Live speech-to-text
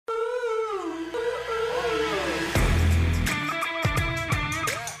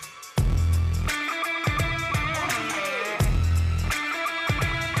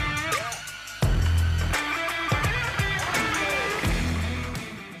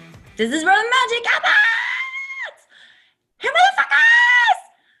This is where the magic happens. Hey, motherfuckers!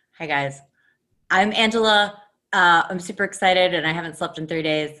 Hi, guys. I'm Angela. I'm super excited, and I haven't slept in 3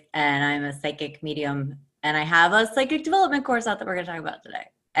 days, and I'm a psychic medium, and I have a psychic development course out that we're going to talk about today.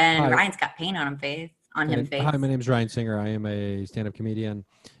 And Hi. Ryan's got paint on him face. Hi, my name is Ryan Singer. I am a stand-up comedian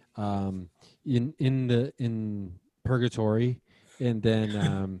in purgatory, and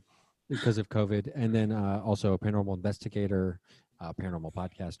then because of COVID, and then also a paranormal investigator, paranormal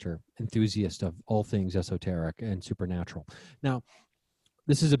podcaster, enthusiast of all things esoteric and supernatural. Now,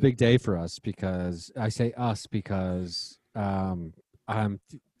 this is a big day for us because I say us because I'm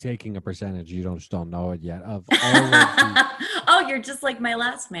taking a percentage. You just don't know it yet of all of the. Oh, you're just like my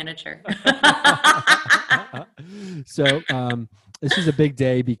last manager. So this is a big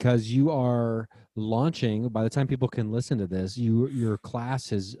day because you are launching. By the time people can listen to this, your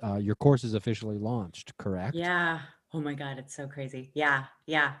course is officially launched. Correct? Yeah. Oh my God, it's so crazy. Yeah.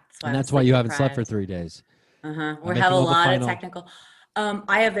 And that's why you haven't slept for 3 days. We have a lot of technical.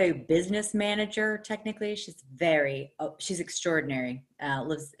 I have a business manager. Technically, she's extraordinary.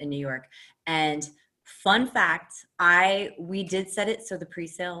 Lives in New York. And fun fact, we did set it so the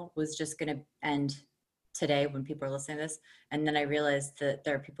pre-sale was just going to end today when people are listening to this. And then I realized that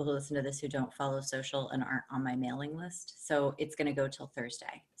there are people who listen to this who don't follow social and aren't on my mailing list. So it's going to go till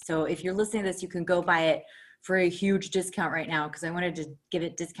Thursday. So if you're listening to this, you can go buy it for a huge discount right now because I wanted to give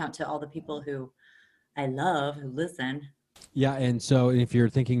it discount to all the people who I love who listen. Yeah, and so if you're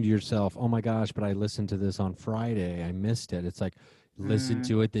thinking to yourself, oh my gosh, but I listened to this on Friday, I missed it. It's like, listen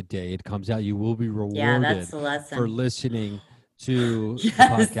to it the day it comes out. You will be rewarded for listening to the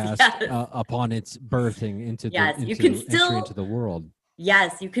podcast upon its birthing into the world.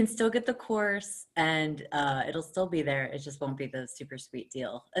 Yes, you can still get the course and it'll still be there. It just won't be the super sweet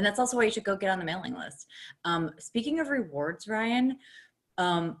deal. And that's also why you should go get on the mailing list. Speaking of rewards, Ryan,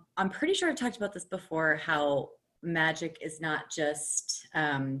 I'm pretty sure I talked about this before, how magic is not just,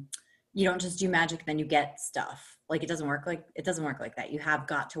 you don't just do magic, then you get stuff. Like it doesn't work like that. You have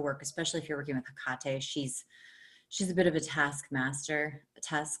got to work, especially if you're working with Hecate. She's a bit of a task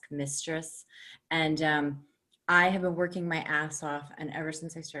mistress. And I have been working my ass off. And ever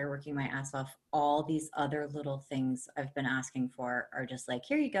since I started working my ass off, all these other little things I've been asking for are just like,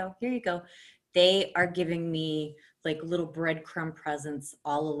 here you go. They are giving me like little breadcrumb presents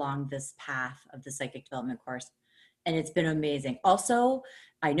all along this path of the psychic development course. And it's been amazing. Also,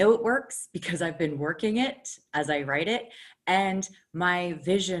 I know it works because I've been working it as I write it. And my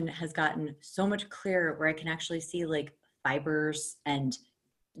vision has gotten so much clearer where I can actually see like fibers, and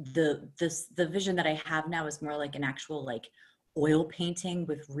the vision that I have now is more like an actual like oil painting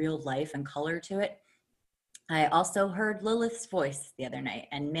with real life and color to it. I also heard Lilith's voice the other night,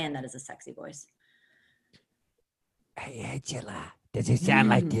 and man, that is a sexy voice. Hey, Angela, does it sound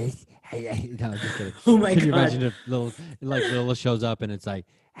like this? Hey, no, just kidding. Oh my God. Can you imagine if Lilith shows up and it's like,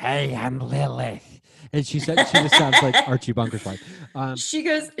 hey, I'm Lilith. And she just sounds like Archie Bunker's wife. I've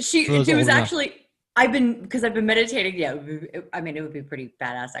been meditating. Yeah, I mean, it would be pretty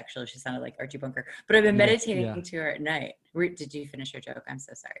badass actually if she sounded like Archie Bunker. But I've been meditating to her at night. Did you finish your joke? I'm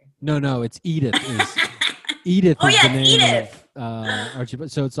so sorry. No, it's Edith. Edith is the name Edith. Of Archie.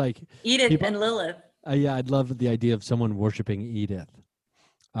 So it's like Edith and Lilith. Yeah, I'd love the idea of someone worshiping Edith.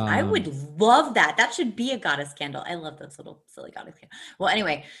 I would love that. That should be a goddess candle. I love those little silly goddess candles. Well,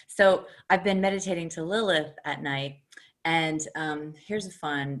 anyway, so I've been meditating to Lilith at night. And here's a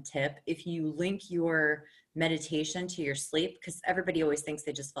fun tip. If you link your meditation to your sleep, because everybody always thinks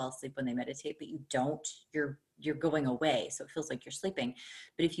they just fall asleep when they meditate, but you don't. You're going away, so it feels like you're sleeping.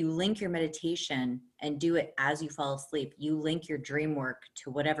 But if you link your meditation and do it as you fall asleep, you link your dream work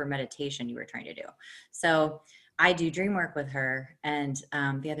to whatever meditation you were trying to do. So I do dream work with her, and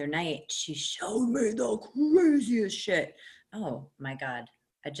the other night she showed me the craziest shit. Oh my God.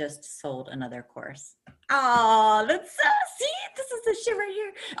 I just sold another course. Oh, that's see, this is the shit right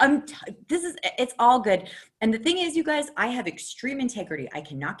here. It's all good. And the thing is, you guys, I have extreme integrity. I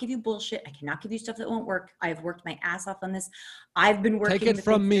cannot give you bullshit. I cannot give you stuff that won't work. I have worked my ass off on this. I've been working. Take it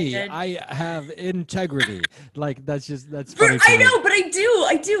from me. I have integrity. Like that's funny. I know, but I do.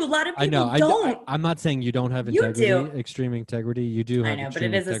 A lot of people don't. I'm not saying you don't have integrity. You do. Extreme integrity. You do have. I know, but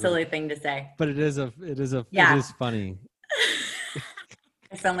it is a silly thing to say. But it is funny.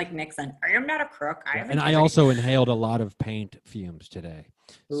 I sound like Nixon. I am not a crook. I also inhaled a lot of paint fumes today.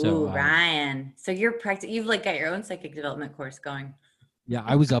 Ooh, Ryan. So you've like got your own psychic development course going. Yeah,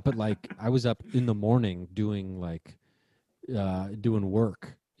 I was up in the morning doing work.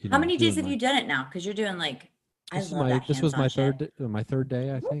 How many days have you done it now? Because you're doing this was my third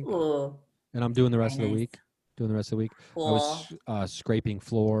day, I think. Ooh. And I'm doing the rest of the week. doing the rest of the week. I Cool. was scraping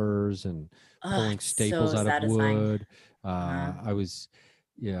floors and Oh, pulling it's staples so out of satisfying. wood. Uh-huh. I was,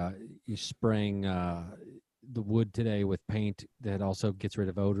 yeah, you spraying the wood today with paint that also gets rid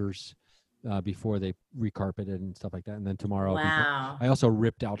of odors before they recarpet it and stuff like that. And then tomorrow, Wow. I also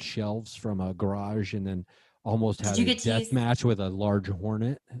ripped out shelves from a garage and then almost Did had you a get to death use? match with a large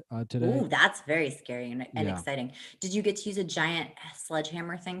hornet today. Ooh, that's very scary and Yeah. exciting. Did you get to use a giant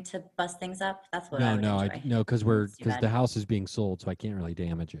sledgehammer thing to bust things up? That's what I No, would no, enjoy. no, because It's too because the bad. house is being sold, so I can't really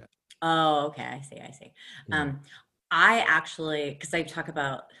damage it. Oh, okay. I see. I see. Yeah. Um, I actually, because I talk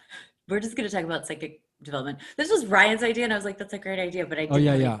about, we're just going to talk about psychic development. This was Ryan's idea, and I was like, that's a great idea, but I Oh didn't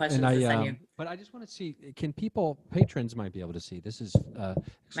yeah, have any yeah. And questions to send you. but I just want to see, can patrons might be able to see. This is My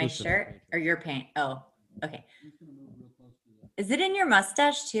exclusive for shirt or patrons. your paint? Oh, okay. I'm just gonna move real close to the. Is it in your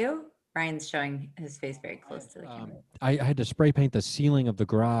mustache too? Ryan's showing his face very close to the camera. I had to spray paint the ceiling of the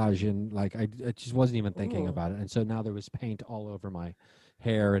garage, and like I just wasn't even thinking Ooh. about it, and so now there was paint all over my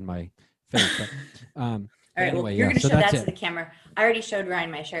hair and my face. All But right, well, anyway, you're yeah. going to So show that's that to it. the camera. I already showed Ryan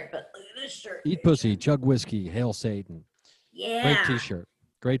my shirt, but look at this shirt. Eat pussy, chug whiskey, hail Satan. Great Yeah. T-shirt.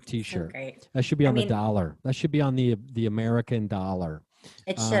 Great So T-shirt. great. That should be I on the mean, dollar. That should be on the American dollar.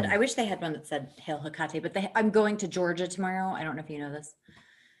 it should. Um, I wish they had one that said Hail Hecate, but I'm going to Georgia tomorrow. I don't know if you know this.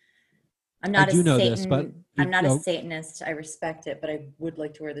 I do know this, but I'm not a oh, Satanist. I respect it, but I would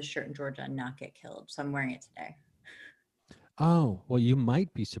like to wear this shirt in Georgia and not get killed. So I'm wearing it today. oh, well, you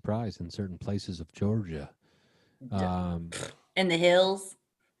might be surprised in certain places of Georgia, um, In the hills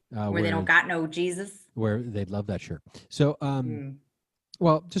where they where don't got no Jesus. they'd love that shirt. So, Mm.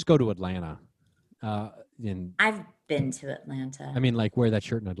 well, just go to Atlanta. In I've been to Atlanta. I mean, like wear that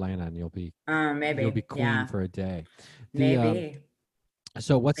shirt in Atlanta, and you'll be Maybe. queen Yeah. for a day. Maybe.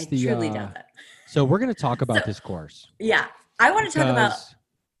 So what's I the truly doubt that. so we're going to talk about So this course yeah, I want to talk about. because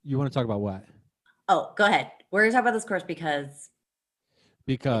you want to talk about what? Oh, go ahead. We're gonna talk about this course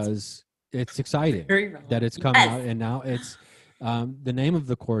Because it's exciting very relevant. that it's coming out, Yes. and now it's the name of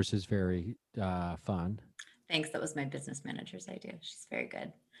the course is very fun. Thanks. That was my business manager's idea. She's very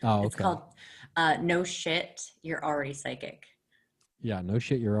good. Oh, It's okay. called No Shit, You're Already Psychic. Yeah, no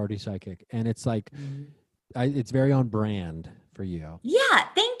shit, you're already psychic, and it's like it's very on brand for you. Yeah,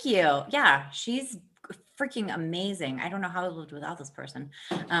 thank you. Yeah, she's freaking amazing. I don't know how I lived without this person.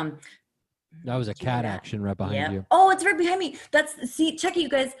 That was a Did you hear cat that? action right behind Yep. you. Oh, it's right behind me. Check it, you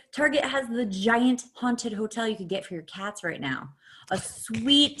guys. Target has the giant haunted hotel you could get for your cats right now. A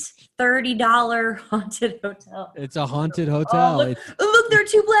sweet $30 haunted hotel. It's a haunted Oh, hotel. look, there are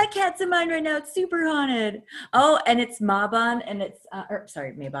two black cats in mine right now. It's super haunted. Oh, and it's Mabon, and it's,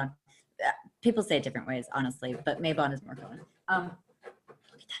 sorry, Mabon. People say it different ways, honestly, but Mabon is more fun.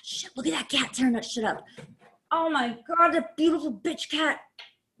 Look at that shit. Look at that cat tearing that shit up. Oh my God, that beautiful bitch cat.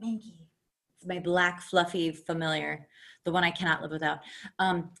 Minky. It's my black, fluffy familiar, the one I cannot live without.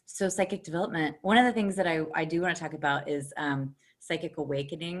 So psychic development. One of the things that I do want to talk about is psychic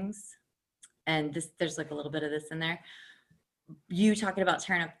awakenings. And there's like a little bit of this in there. You talking about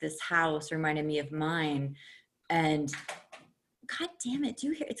tearing up this house reminded me of mine. And God damn it, do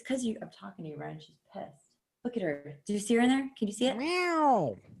you hear? It's because I'm talking to you, Ryan. She's pissed. Look at her. Do you see her in there? Can you see it?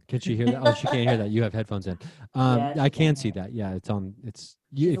 Meow. Can she hear that? Oh, she can't hear that. You have headphones in. Yeah, I she can can see hear that. Yeah, it's on. It's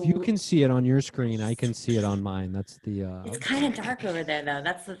you. If you can see it on your screen, I can see it on mine. That's the. It's kind of dark over there, though.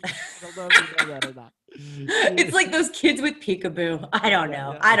 That's the. I don't know if you know that or not. It's like those kids with peekaboo. I don't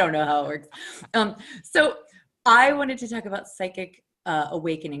know. Yeah. I don't know how it works. So I wanted to talk about psychic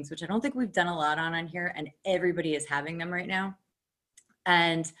awakenings, which I don't think we've done a lot on here, and everybody is having them right now.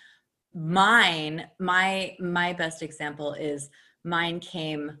 And my best example is mine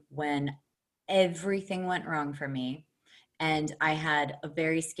came when everything went wrong for me. And I had a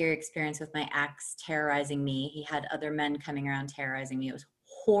very scary experience with my ex terrorizing me. He had other men coming around terrorizing me. It was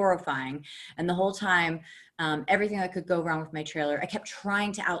horrifying. And the whole time, everything that could go wrong with my trailer, I kept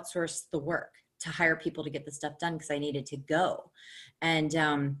trying to outsource the work to hire people to get the stuff done because I needed to go.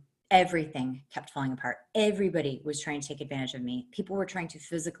 And everything kept falling apart. Everybody was trying to take advantage of me. People were trying to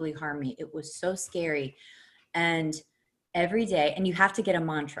physically harm me. It was so scary. And every day, and you have to get a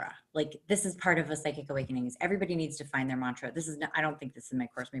mantra. Like, this is part of a psychic awakening, is everybody needs to find their mantra. This is not, I don't think this is in my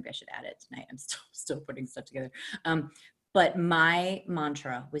course. Maybe I should add it tonight. I'm still putting stuff together. But my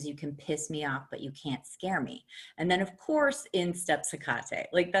mantra was, you can piss me off, but you can't scare me. And then of course in steps Hecate.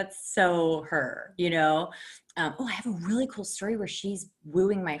 Like, that's so her, you know? I have a really cool story where she's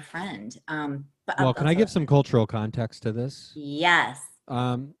wooing my friend. But Well, can I give some cultural context to this? Yes.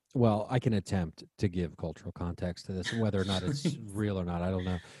 Well, I can attempt to give cultural context to this, whether or not it's real or not, I don't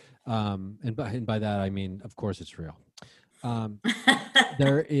know. And by that I mean, of course, it's real.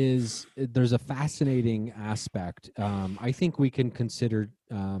 there's a fascinating aspect. I think we can consider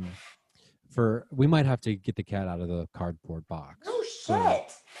we might have to get the cat out of the cardboard box. Oh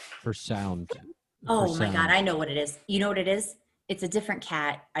shit. For sound. Oh my God, I know what it is. You know what it is? It's a different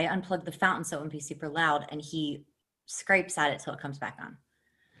cat. I unplugged the fountain so it wouldn't be super loud, and he scrapes at it till it comes back on.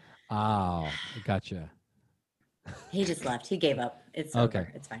 Oh, gotcha. He just left. He gave up. It's okay.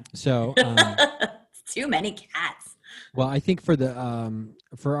 Over. It's fine. So it's too many cats. Well, I think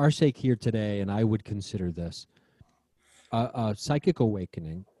for our sake here today, and I would consider this a psychic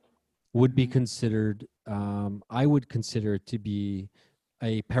awakening would be considered. I would consider it to be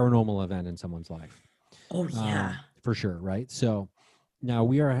a paranormal event in someone's life. Oh yeah, for sure, right? So now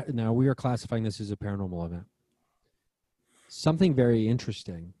we are classifying this as a paranormal event. Something very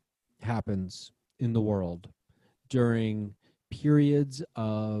interesting happens in the world during periods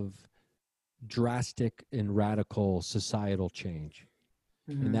of drastic and radical societal change.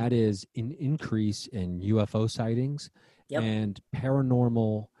 And that is an increase in UFO sightings and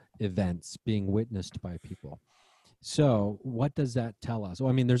paranormal events being witnessed by people. So what does that tell us?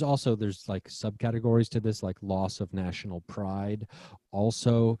 Well, I mean, there's like subcategories to this, like loss of national pride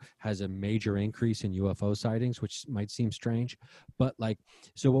also has a major increase in UFO sightings, which might seem strange. But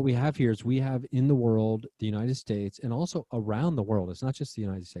so what we have here is we have in the world, the United States, and also around the world, it's not just the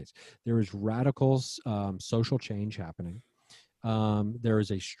United States, there is radical social change happening. There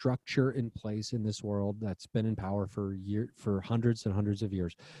is a structure in place in this world that's been in power for hundreds and hundreds of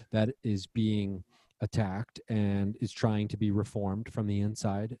years that is being attacked and is trying to be reformed from the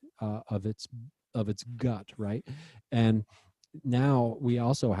inside of its gut, right? And now we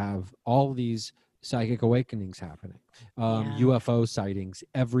also have all these psychic awakenings happening. UFO sightings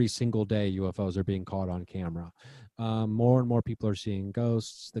every single day. UFOs are being caught on camera. More and more people are seeing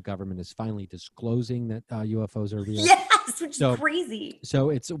ghosts. The government is finally disclosing that UFOs are real. Yes, which is crazy.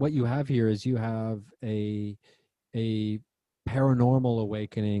 So it's what you have here is you have a paranormal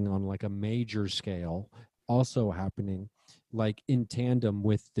awakening on like a major scale also happening, like in tandem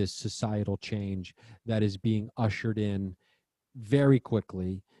with this societal change that is being ushered in very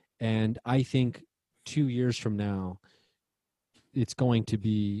quickly. And I think 2 years from now, it's going to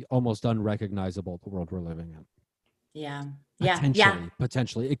be almost unrecognizable, the world we're living in. Yeah.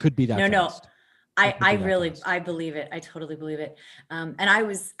 Potentially. It could be that fast. No. I believe it. I totally believe it. And I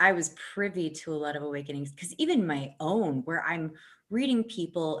was privy to a lot of awakenings, because even my own, where I'm reading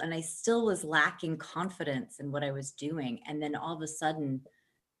people and I still was lacking confidence in what I was doing. And then all of a sudden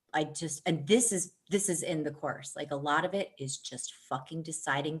and this is in the course. Like a lot of it is just fucking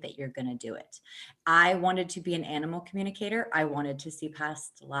deciding that you're going to do it. I wanted to be an animal communicator. I wanted to see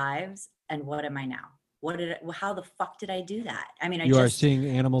past lives. And what am I now? How the fuck did I do that? I mean, you are seeing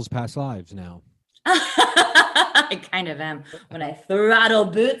animals past lives now. I kind of am when I throttle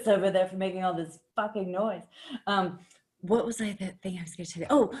Boots over there for making all this fucking noise. What was the thing I was going to say?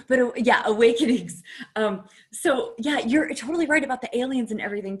 Oh, but yeah, awakenings. So yeah, you're totally right about the aliens and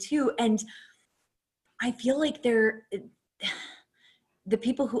everything too. And I feel like the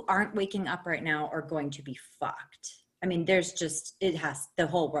people who aren't waking up right now are going to be fucked. I mean, the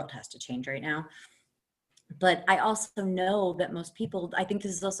whole world has to change right now. But I also know that most people, I think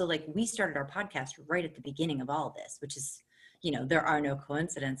this is also like, we started our podcast right at the beginning of all this, which is, there are no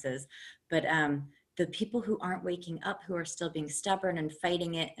coincidences, but the people who aren't waking up, who are still being stubborn and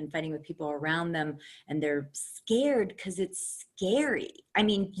fighting it and fighting with people around them, and they're scared because it's scary. I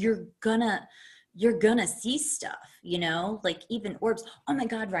mean, you're gonna see stuff, like even orbs. Oh my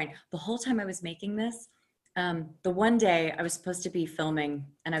God, Ryan, the whole time I was making this, the one day I was supposed to be filming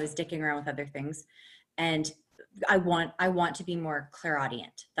and I was dicking around with other things. And I want to be more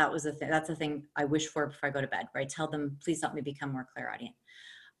clairaudient. That's the thing I wish for before I go to bed, where I tell them, please help me become more clairaudient.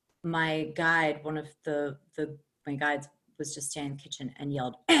 My guide, one of my guides, was just standing in the kitchen and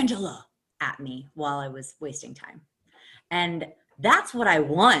yelled, "Angela," at me while I was wasting time. And that's what I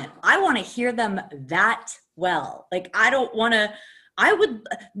want. I want to hear them that well. Like,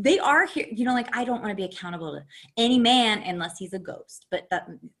 they are here, like, I don't want to be accountable to any man unless he's a ghost, but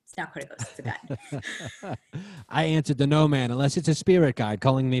it's not quite a ghost, it's a guide. I answered the no man, unless it's a spirit guide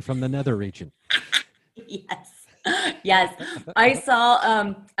calling me from the nether region. Yes. I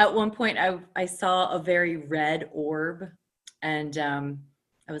saw, at one point I saw a very red orb, and,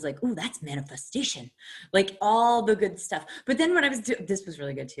 I was like, "Ooh, that's manifestation," like all the good stuff. But then when I was this was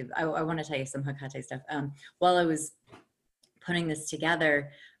really good too. I want to tell you some Hecate stuff. While I was putting this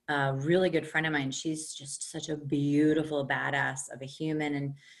together, a really good friend of mine, she's just such a beautiful badass of a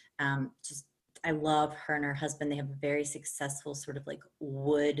human, and just I love her and her husband. They have a very successful sort of like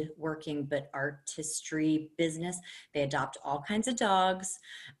woodworking, but artistry business. They adopt all kinds of dogs.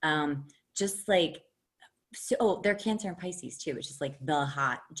 Just like, so, oh, they're Cancer and Pisces too, which is like the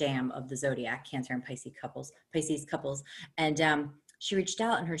hot jam of the zodiac, Cancer and Pisces couples. And she reached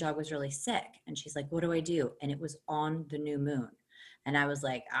out and her dog was really sick. And she's like, what do I do? And it was on the new moon. And I was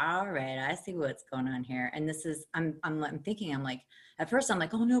like, all right, I see what's going on here. And this is, I'm thinking, I'm like, at first I'm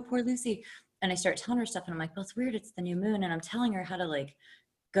like, oh no, poor Lucy. And I start telling her stuff and I'm like, well, it's weird. It's the new moon. And I'm telling her how to like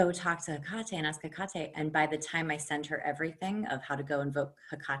go talk to Hecate and ask Hecate. And by the time I send her everything of how to go invoke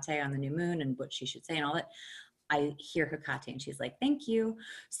Hecate on the new moon and what she should say and all that, I hear Hecate and she's like, thank you.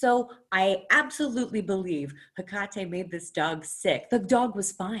 So I absolutely believe Hecate made this dog sick. The dog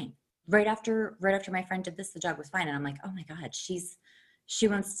was fine. Right after my friend did this, the dog was fine. And I'm like, oh my God, she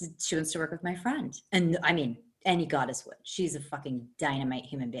wants to work with my friend. And I mean, any goddess would. She's a fucking dynamite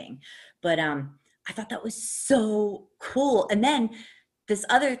human being. But I thought that was so cool. And then this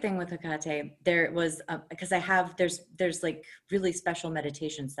other thing with Hecate, there was because there's like really special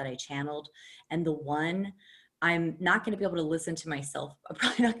meditations that I channeled, and the one I'm not going to be able to listen to myself.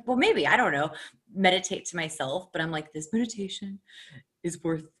 Probably not, well, maybe, I don't know, meditate to myself, but I'm like, this meditation is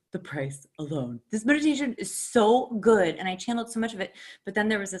worth the price alone. This meditation is so good. And I channeled so much of it. But then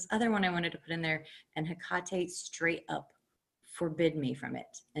there was this other one I wanted to put in there, and Hecate straight up forbid me from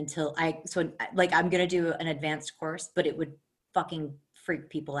it until like, I'm going to do an advanced course, but it would fucking freak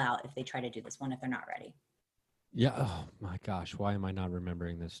people out if they try to do this one if they're not ready. Yeah. Oh my gosh. Why am I not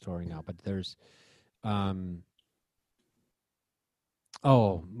remembering this story now? But there's, yeah.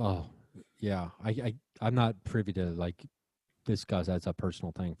 I'm not privy to like discuss as a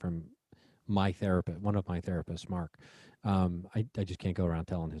personal thing from my therapist, one of my therapists, Mark. I just can't go around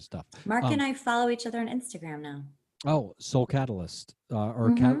telling his stuff. Mark and I follow each other on Instagram now. Oh, Soul Catalyst,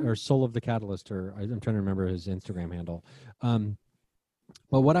 or Soul of the Catalyst, or I'm trying to remember his Instagram handle.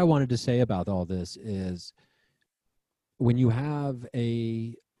 But what I wanted to say about all this is when you have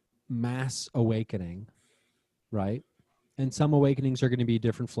a mass awakening, right? And some awakenings are going to be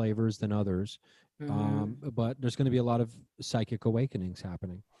different flavors than others, but there's going to be a lot of psychic awakenings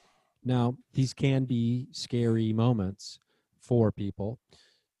happening. Now, these can be scary moments for people,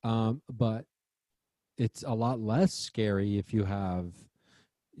 but it's a lot less scary if you have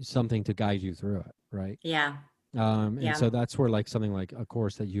something to guide you through it, right? Yeah. And so that's where like something like a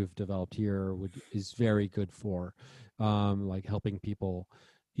course that you've developed here is very good for, like helping people,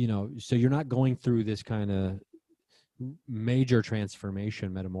 so you're not going through this kind of major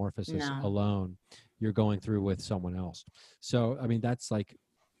transformation metamorphosis alone. You're going through with someone else. So, I mean, that's like,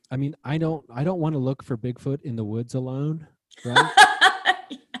 I don't want to look for Bigfoot in the woods alone, right?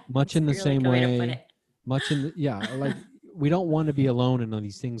 Much in the same way, like we don't want to be alone in all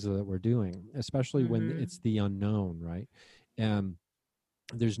these things that we're doing, especially when it's the unknown, right? And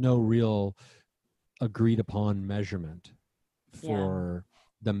there's no real agreed upon measurement for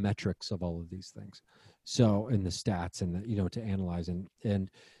the metrics of all of these things. So, in the stats and to analyze and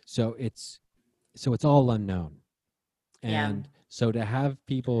so it's all unknown. And so to have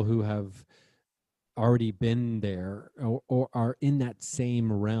people who have already been there or are in that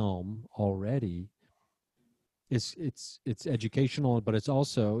same realm already, it's educational, but it's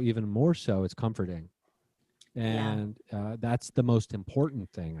also even more so, it's comforting. And that's the most important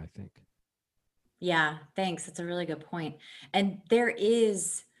thing, I think. Yeah, thanks. That's a really good point. And there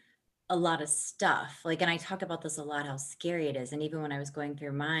is a lot of stuff, like, and I talk about this a lot, how scary it is. And even when I was going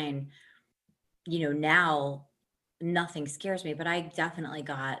through mine, now nothing scares me, but I definitely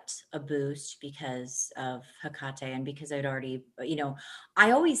got a boost because of Hecate and because I'd already,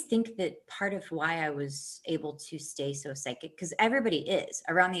 I always think that part of why I was able to stay so psychic, because everybody is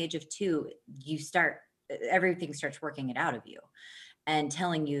around the age of 2, everything starts working it out of you and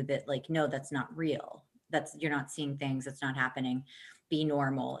telling you that like, no, that's not real. You're not seeing things. That's not happening. Be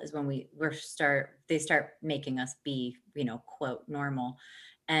normal is when they start making us be, quote, normal.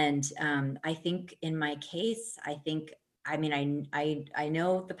 And I think in my case, I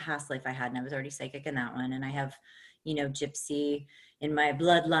know the past life I had, and I was already psychic in that one. And I have, gypsy in my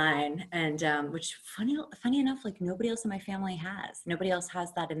bloodline, and which funny enough, like nobody else in my family has. Nobody else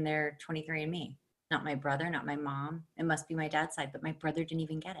has that in their 23andMe. Not my brother, not my mom. It must be my dad's side, but my brother didn't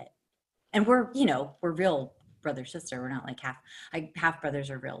even get it. And we're real brother sister. We're not like half brothers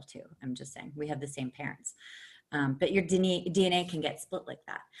are real too. I'm just saying we have the same parents. But your DNA can get split like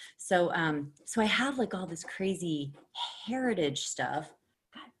that. So I have like all this crazy heritage stuff.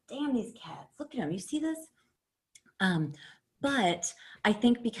 God damn these cats. Look at them. You see this? But I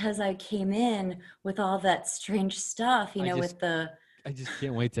think because I came in with all that strange stuff, with the I just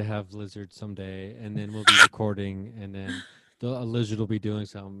can't wait to have lizards someday, and then we'll be recording, and then a lizard will be doing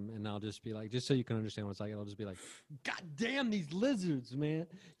something, and I'll just be like, just so you can understand what it's like, I'll just be like, God damn these lizards, man!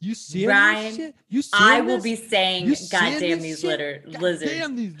 You seeing this Ryan, shit? You I seeing will this? be You saying, God seeing damn this these shit? God lizards.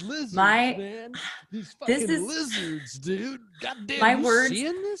 damn these lizards, My, man! These this fucking is lizards, dude! God damn, my you words.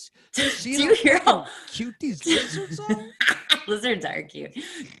 seeing this? Do You seeing you how hear fucking how cute these lizards are? lizards are cute?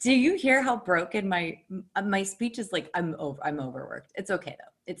 Do you hear how broken my speech is? Like I'm overworked. It's okay though.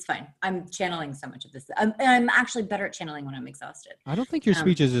 It's fine. I'm channeling so much of this. I'm actually better at channeling when I'm exhausted. I don't think your Um,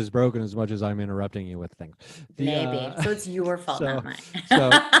 speech is as broken as much as I'm interrupting you with things. maybe. So it's your fault, So not mine. so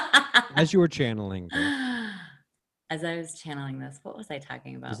as you were channeling this, As I was channeling this, what was I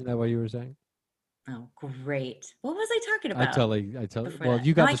talking about? isn't that what you were saying? Oh, great. What was I talking I about totally. before Well, that?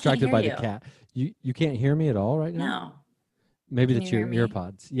 you No, got I can't distracted hear by the you. cat. You can't hear me at all right now. No. Maybe Can that's you your hear me?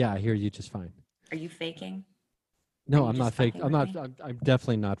 earpods. Yeah, I hear you just fine. Are you faking? Are No, you I'm just not fake. fucking I'm with not. me? I'm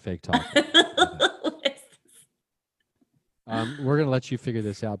definitely not fake talking. We're gonna let you figure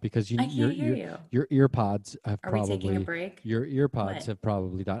this out because I can't hear you. your earpods have Are we taking a probably break? your earpods What? have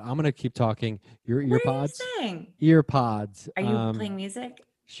probably died. I'm gonna keep talking. Your What are you earpods, saying? earpods. Are you playing music?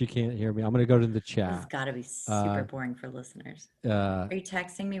 She can't hear me. I'm gonna go to the This has chat. got to be super Uh, boring for listeners. uh, Are you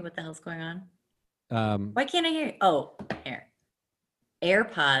texting me? What the hell's going on? um, Why can't I hear you? Oh, here.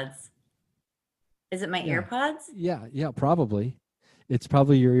 AirPods. Is it my yeah, AirPods? yeah, probably. It's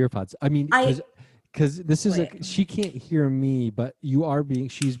probably your earpods. I mean, I because this is wait. she can't hear me, but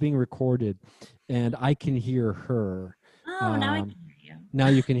she's being recorded, and I can hear her. Oh, now I Um, can hear you. now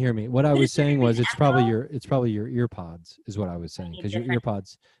you can hear me. What I was Is there saying gonna be was an echo? it's probably your earpods is what I was I saying need because your different.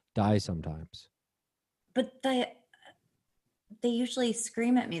 earpods die sometimes. But they usually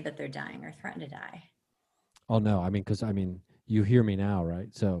scream at me that they're dying or threaten to die. Oh no, I mean because you hear me now,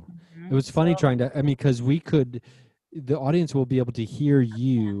 right? So it Mhm. was funny So trying to. I mean because the audience will be able to hear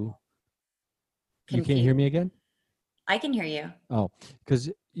you. You can't hear confused. me again? I can hear you. Oh,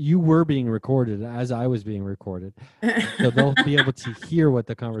 because you were being recorded as I was being recorded. So they'll be able to hear what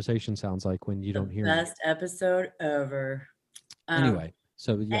the conversation sounds like when you The don't hear me. best episode ever. Anyway,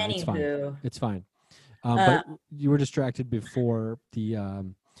 so yeah, it's fine. Anywho, It's fine. uh, But you were distracted before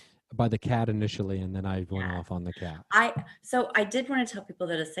by the cat initially, and then I went yeah. off on the cat. I did want to tell people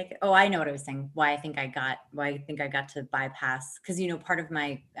that a second. Oh, I know what I was saying. Why I think I got to bypass, because part of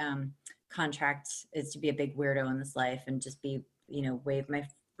my contract is to be a big weirdo in this life and just be, wave my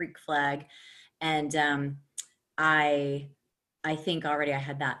freak flag. And I I think already I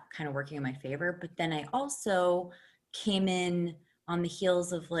had that kind of working in my favor, but then I also came in on the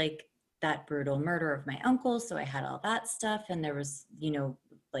heels of like that brutal murder of my uncle, so I had all that stuff, and there was,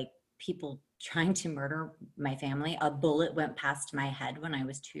 like people trying to murder my family. A bullet went past my head when I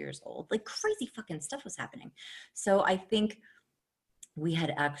was 2 years old. Like crazy fucking stuff was happening. So I think we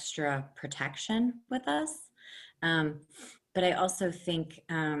had extra protection with us. Um, but I also think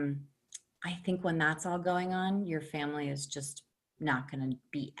when that's all going on, your family is just not going to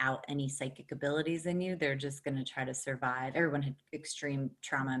beat out any psychic abilities in you. They're just going to try to survive. Everyone had extreme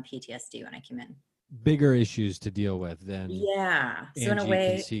trauma and PTSD when I came in. Bigger issues to deal with than Yeah. So in a Angie can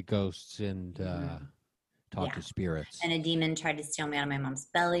way, see ghosts and mhm, talk to yeah. spirits. And a demon tried to steal me out of my mom's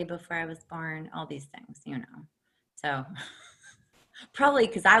belly before I was born. All these things. So probably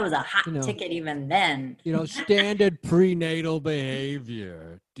because I was a hot You know, ticket even then. standard prenatal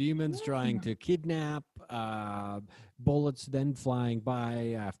behavior. Demons trying Yeah. to kidnap, bullets then flying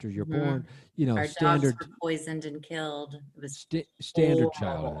by after you're born. Mhm. Our dogs Standard were poisoned and killed. It was standard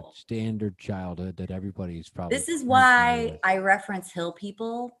childhood. horrible. Standard childhood that everybody's probably This is very familiar why with. I reference hill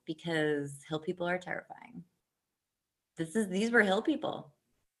people, because hill people are terrifying. These were hill people.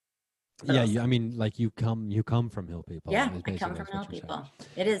 Yeah, Little I mean, like you come from hill people. Yeah, Is I come basically from is hill what you're saying. people.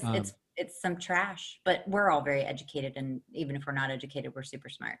 It is. Um, It's some trash, but we're all very educated, and even if we're not educated, we're super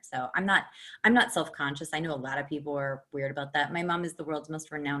smart. So I'm not self-conscious. I know a lot of people are weird about that. My mom is the world's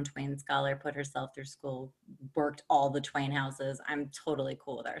most renowned Twain scholar, put herself through school, worked all the Twain houses. I'm totally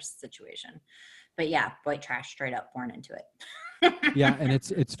cool with our situation. But yeah, white trash, straight up, born into it. yeah, and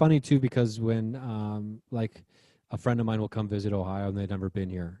it's funny too because when like a friend of mine will come visit Ohio and they've never been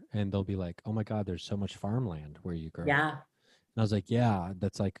here, and they'll be like, "Oh my God, there's so much farmland where you grew up." Yeah. And I was like, "Yeah,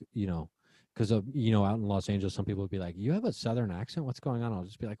 that's like because out in Los Angeles, some people would be like, "You have a Southern accent. What's going on?" I'll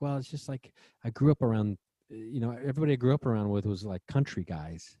just be like, "Well, it's just like I grew up around, everybody I grew up around with was like country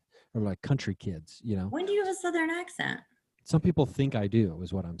guys or like country kids. When do you have a Southern accent? Some people think I do,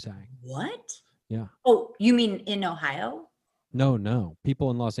 is what I'm saying. What? Yeah. Oh, you mean in Ohio? No. People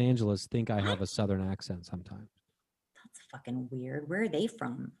in Los Angeles think I What? have a Southern accent sometimes. That's fucking weird. Where are they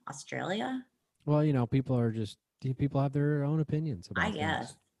from? Australia? Well, people are just people have their own opinions I about guess,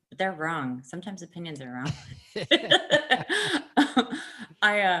 things. but they're wrong. Sometimes opinions are wrong.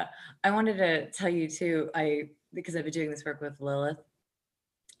 I I wanted to tell you too. Because I've been doing this work with Lilith,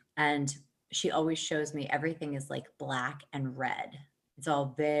 and she always shows me everything is like black and red. It's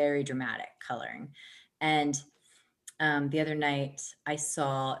all very dramatic coloring. And the other night I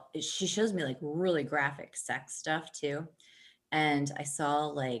saw, she shows me like really graphic sex stuff too. And I saw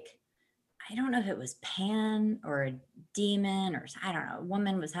like, I don't know if it was Pan or a demon or I don't know. A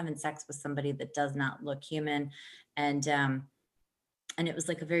woman was having sex with somebody that does not look human. And it was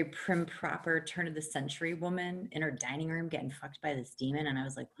like a very prim proper turn of the century woman in her dining room getting fucked by this demon. And I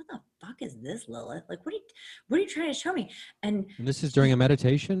was like, what the fuck is this, Lilith? Like, what are you trying to show me? And And this is during a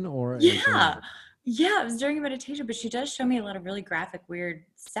meditation or a yeah, journal? yeah, it was during a meditation, but she does show me a lot of really graphic, weird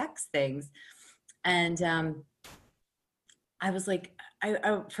sex things. And I was like,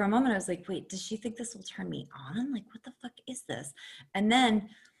 I for a moment I was like, wait, does she think this will turn me on? Like, what the fuck is this? And then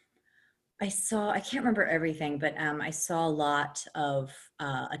I can't remember everything, but I saw a lot of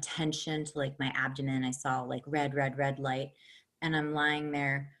attention to like my abdomen. I saw like red light, and I'm lying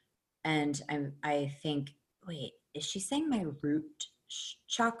there, and I think, wait, is she saying my root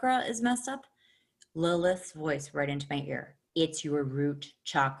chakra is messed up? Lilith's voice right into my ear. It's your root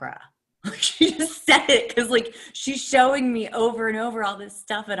chakra. She just said it because like she's showing me over and over all this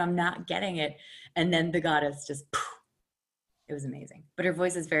stuff, and I'm not getting it. And then the goddess just, poof, it was amazing. But her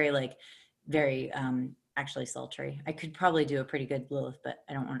voice is very like very actually sultry. I could probably do a pretty good Lilith, but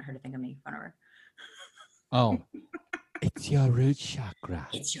I don't want her to think I'm making fun of her. Oh, it's your root chakra.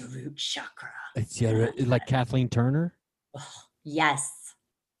 It's your root chakra. It's your like Kathleen Turner. Oh, yes.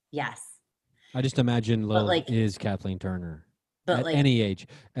 Yes. I just imagine But Lilith like is Kathleen Turner but at like any age.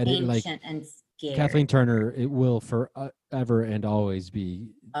 Like ancient and scary. Kathleen Turner, it will forever and always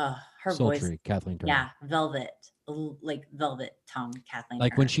be Her voice, sultry. Kathleen Turner. yeah, velvet, like velvet tongue, Kathleen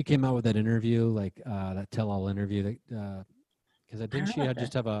Like Turner. when she came out with that interview, like that tell-all interview that because didn't she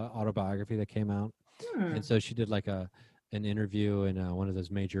just have an autobiography that came out, and so she did like an interview in one of those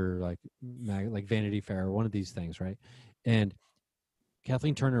major like Vanity Fair or one of these things, right? And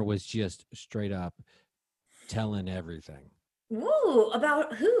Kathleen Turner was just straight up telling everything. Ooh,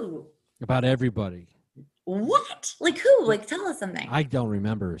 about who? About everybody. What? Like who? Like tell us something. I don't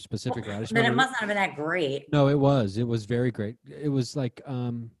remember specifically. I just then remember it must not have been that great. No, it was. It was very great. It was like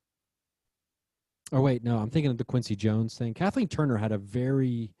oh wait, no, I'm thinking of the Quincy Jones thing. Kathleen Turner had a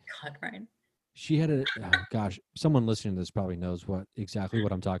very God, Ryan. she had a gosh, someone listening to this probably knows exactly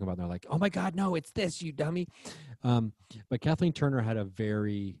what I'm talking about. And they're like, "Oh my god, no, it's this, you dummy." But Kathleen Turner had a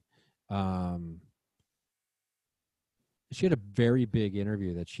very she had a very big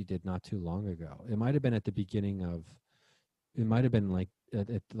interview that she did not too long ago. It might have been at the beginning of it might have been like at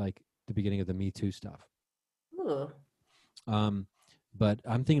like the beginning of the Me Too stuff. Ooh. But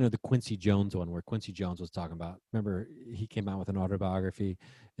I'm thinking of the Quincy Jones one where Quincy Jones was talking about, remember he came out with an autobiography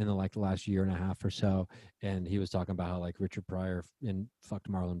in the last year and a half or so. And he was talking about how like Richard Pryor and fucked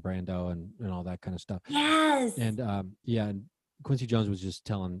Marlon Brando and all that kind of stuff. Yes. And and Quincy Jones was just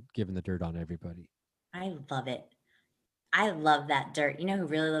giving the dirt on everybody. I love it. I love that dirt. You know who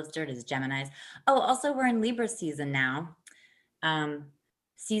really loves dirt is Geminis. Oh, also we're in Libra season now.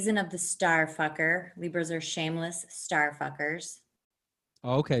 Season of the star fucker. Libras are shameless star fuckers.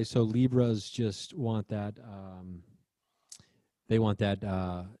 Okay, so Libras just want that. They want that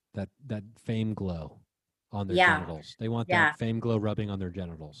that fame glow on their genitals. They want that fame glow rubbing on their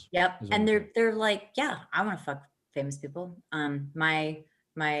genitals. Yep, and they're like, yeah, I want to fuck famous people. My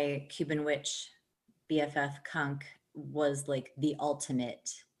Cuban witch BFF Kunk was like the ultimate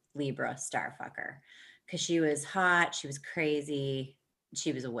Libra star fucker because she was hot, she was crazy,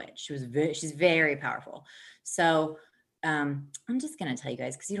 she was a witch. She's very powerful. So I'm just gonna tell you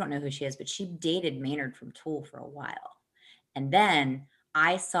guys because you don't know who she is, but she dated Maynard from Tool for a while, and then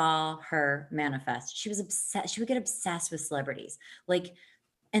I saw her manifest. She was obsessed. She would get obsessed with celebrities, like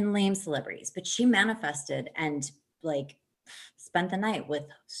and lame celebrities, but she manifested and like spent the night with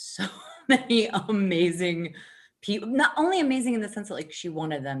so many amazing people. Not only amazing in the sense that like she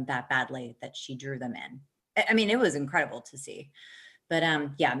wanted them that badly that she drew them in. I mean, it was incredible to see. But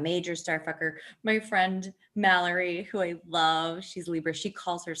yeah, major starfucker. My friend Mallory, who I love, she's Libra. She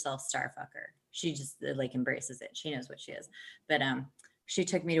calls herself starfucker. She just like embraces it. She knows what she is. But she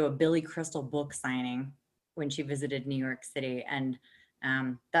took me to a Billy Crystal book signing when she visited New York City, and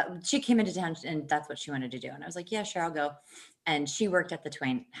that she came into town, and that's what she wanted to do. And I was like, yeah, sure, I'll go. And she worked at the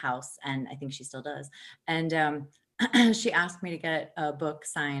Twain House, and I think she still does. And she asked me to get a book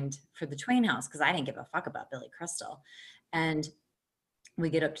signed for the Twain House because I didn't give a fuck about Billy Crystal. And we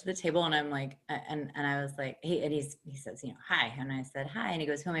get up to the table and I'm like, and I was like, hey, and he says, hi. And I said, hi. And he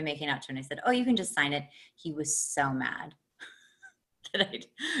goes, who am I making out to? And I said, oh, you can just sign it. He was so mad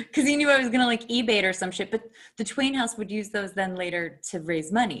because he knew I was going to like eBay it or some shit. But the Twain House would use those then later to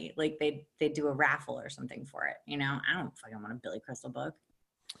raise money. Like they'd do a raffle or something for it. I don't fucking want a Billy Crystal book.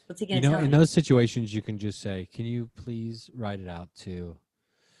 What's he going to tell me? In those situations, you can just say, can you please write it out to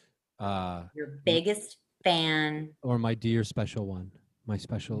Your biggest fan. or my dear special one, my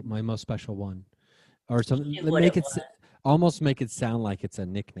most special one, or something. What Make it it almost make it sound like it's a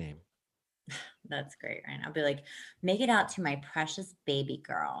nickname. That's great, right? I'll be like, make it out to my precious baby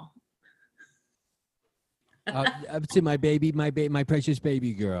girl. Up to my baby, my precious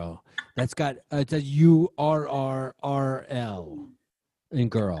baby girl. That's got it's a URRRL in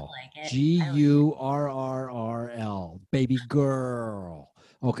girl. Like GURRRL, baby girl.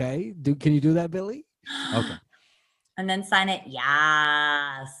 Okay, can you do that, Billy? Okay. And then sign it,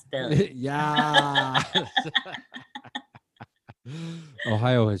 yes, Billy. Yeah.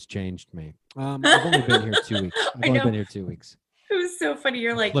 Ohio has changed me. I've only been here 2 weeks. I've only been here 2 weeks. It was so funny.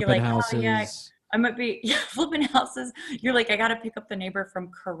 You're like, houses. oh yeah, I might be flipping houses. You're like, I got to pick up the neighbor from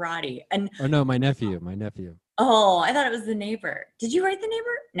karate. And oh no, my nephew. Oh, I thought it was the neighbor. Did you write the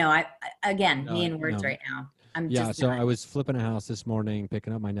neighbor? No, me and words right now. So I was flipping a house this morning,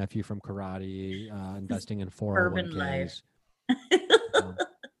 picking up my nephew from karate, investing in 401ks.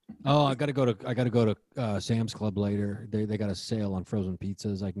 I gotta go to Sam's Club later. They got a sale on frozen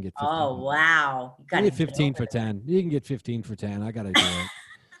pizzas. I can get 15. Oh wow. You get 15 for 10. You can get 15 for 10. I gotta do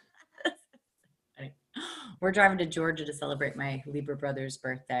it. We're driving to Georgia to celebrate my Libra brother's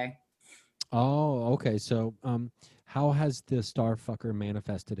birthday. Oh, okay. So how has the star fucker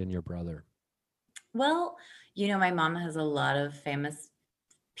manifested in your brother? Well, my mom has a lot of famous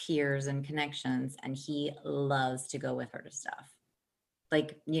peers and connections, and he loves to go with her to stuff.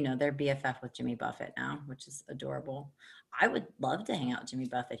 Like, they're BFF with Jimmy Buffett now, which is adorable. I would love to hang out with Jimmy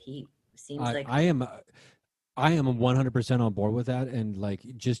Buffett. He seems like I am 100% on board with that. And like,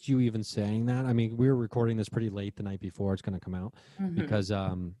 just you even saying that, I mean, we were recording this pretty late the night before it's going to come out because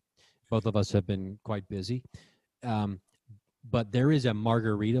both of us have been quite busy. But there is a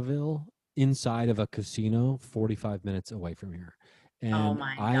Margaritaville inside of a casino 45 minutes away from here. And oh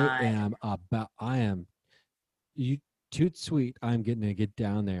my God. I am toot sweet. I'm getting to get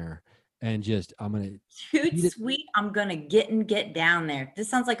down there and I'm going to toot sweet. I'm going to get down there. This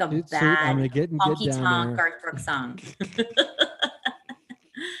sounds like a bad I'm gonna get down there. Garth Brooks song. To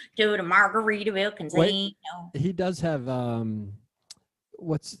the Margaritaville casino. He does have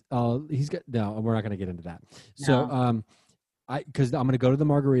he's got no, we're not going to get into that. No. So because I'm going to go to the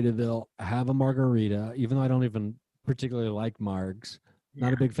Margaritaville, have a margarita, even though I don't even particularly like margs,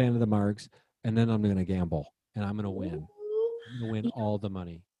 not a big fan of the margs, and then I'm going to gamble and I'm going to win. I'm going to win all the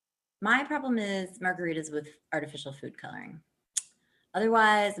money. My problem is margaritas with artificial food coloring.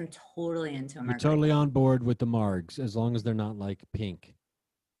 Otherwise, I'm totally into a margarita. You're totally on board with the margs as long as they're not like pink.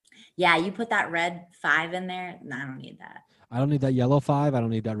 Yeah, you put that red 5 in there. No, I don't need that. I don't need that yellow 5. I don't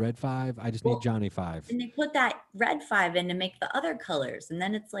need that red 5. I just need Johnny 5. And they put that red 5 in to make the other colors. And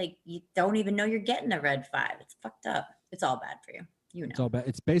then it's like, you don't even know you're getting a red 5. It's fucked up. It's all bad for you. It's all bad.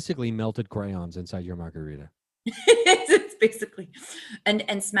 It's basically melted crayons inside your margarita. It's basically,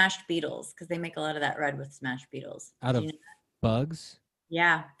 and smashed beetles, because they make a lot of that red with smashed beetles. Out of bugs?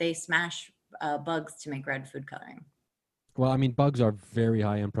 Yeah, they smash bugs to make red food coloring. Well, I mean, bugs are very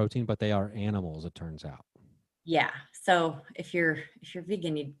high in protein, but they are animals, it turns out. Yeah. So if you're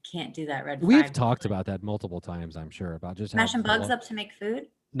vegan, you can't do that red. We've talked about that multiple times, I'm sure, about just smashing bugs up to make food.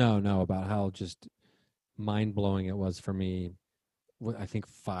 No, about how just mind blowing it was for me. I think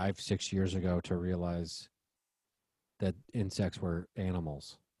 5-6 years ago to realize that insects were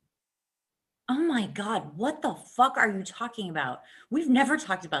animals. Oh my God! What the fuck are you talking about? We've never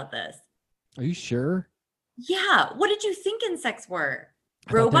talked about this. Are you sure? Yeah. What did you think insects were?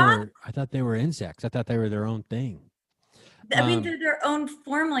 Robots? I thought they were insects. I thought they were their own thing. I mean, they're their own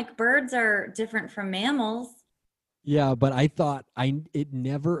form. Like birds are different from mammals. Yeah, but I thought it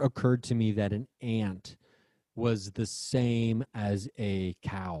never occurred to me that an ant was the same as a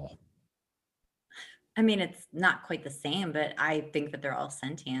cow. I mean, it's not quite the same, but I think that they're all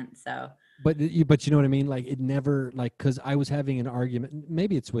sentient. So. But you know what I mean? Like it never, like, because I was having an argument.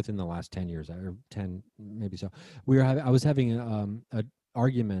 Maybe it's within the last 10 years or 10, maybe so. I was having an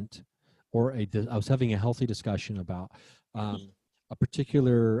argument, I was having a healthy discussion about a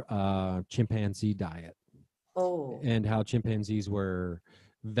particular chimpanzee diet. Oh. And how chimpanzees were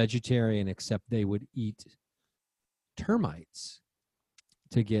vegetarian, except they would eat termites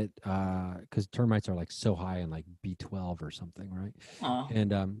to get because termites are like so high in like B12 or something, right? Oh,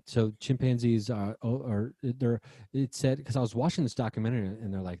 And so chimpanzees are they're it said because I was watching this documentary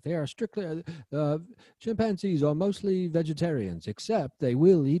and they're like they are strictly chimpanzees are mostly vegetarians except they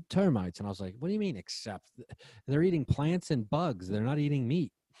will eat termites, and I was like, what do you mean except? They're eating plants and bugs, they're not eating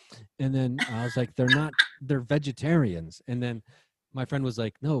meat. And then I was like, they're vegetarians. And then my friend was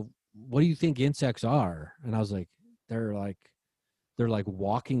like, no, what do you think insects are? And I was like, they're like they're like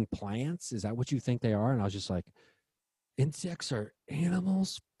walking plants. Is that what you think they are? And I was just like, insects are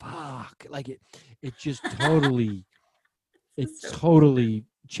animals? Fuck. Like it just totally it this is so totally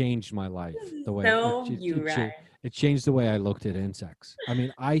changed my life. this is The way so you, Ryan. it changed the way I looked at insects. I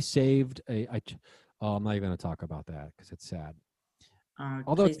mean, I saved oh, I'm not even going to talk about that because it's sad. Oh,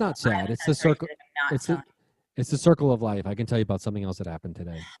 Although please it's not don't. sad. It's I'm the sorry, circle. I'm not It's the telling. it's the circle of life. I can tell you about something else that happened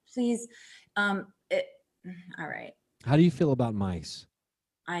today. Please, it, all right. How do you feel about mice?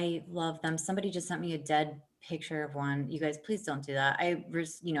 I love them. Somebody just sent me a dead picture of one. You guys, please don't do that. I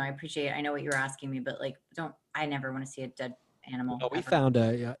appreciate it. I know what you're asking me, but like, don't, I never want to see a dead animal Well, we ever. found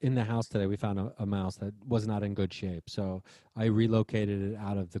in the house today. We found a mouse that was not in good shape, so I relocated it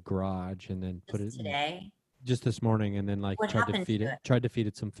out of the garage and then put Just it in today. just this morning, and then like What happened to it? tried to feed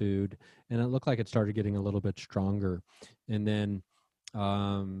it some food, and it looked like it started getting a little bit stronger, and then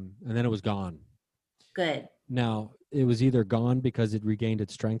it was gone. Good. Now it was either gone because it regained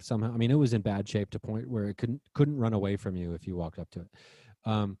its strength somehow. I mean, it was in bad shape to point where it couldn't run away from you if you walked up to it.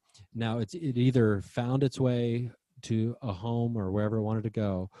 Now it either found its way to a home or wherever it wanted to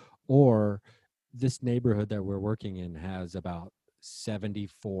go, or this neighborhood that we're working in has about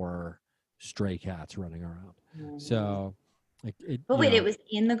 74 stray cats running around. Mhm. So, like it, But wait, it was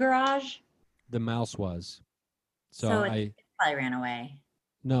in the garage, the mouse was. So so it I probably ran away.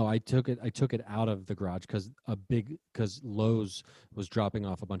 no, I took it out of the garage because Lowe's was dropping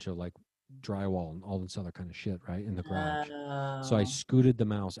off a bunch of like drywall and all this other kind of shit right in the garage. So I Oh, scooted the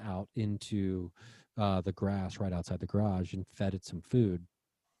mouse out into the grass right outside the garage and fed it some food,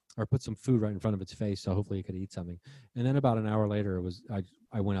 or put some food right in front of its face so hopefully it could eat something. And then about an hour later,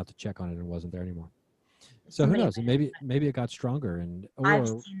 I went out to check on it and it wasn't there anymore. So who somebody. knows? Maybe it got stronger and I've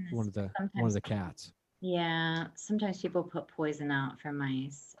or seen one this of the sometimes. cats. Yeah, sometimes people put poison out for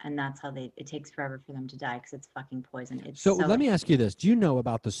mice, and that's how it takes forever for them to die because it's fucking poison. It's So so let me ask you this: do you know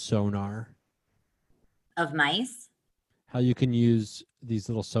about the sonar? of mice. How you can use these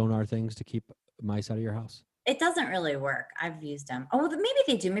little sonar things to keep mice out of your house? It doesn't really work. I've used them. Oh, well, maybe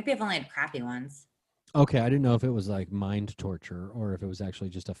they do. Maybe I've only had crappy ones. Okay, I didn't know if it was like mind torture or if it was actually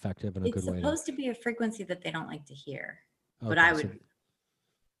just effective and a It's good way to. supposed to be a frequency that they don't like to hear. But Okay, so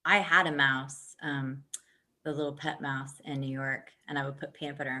I had a mouse, the little pet mouse in New York, and I would put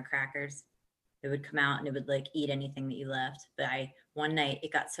peanut butter on crackers. It would come out and it would like eat anything that you left. But one night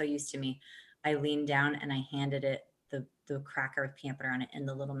it got so used to me, I leaned down and I handed it the cracker with peanut butter on it, and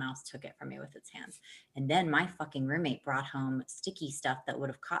the little mouse took it from me with its hands. And then my fucking roommate brought home sticky stuff that would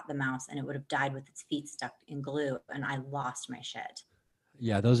have caught the mouse and it would have died with its feet stuck in glue, and I lost my shit.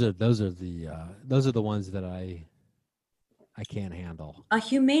 yeah, those are the ones that I can't handle A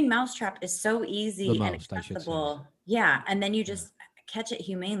humane mousetrap is so the easy and most, I should say. accessible. Yeah. And then you Yeah. just catch it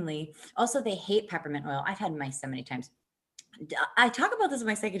humanely. Also, they hate peppermint oil. I've had mice so many times. I talk about this in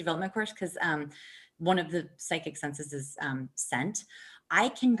my psychic development course because one of the psychic senses is scent. I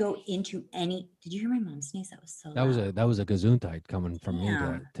can go into any. Did you hear my mom sneeze? That was so loud. That was a gesundheit coming from me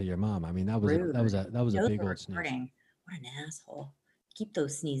Damn, to your mom. I mean, rude. that was She a knows big we're old sneeze. recording. What an asshole. Keep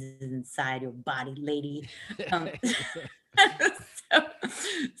those sneezes inside your body, lady. so,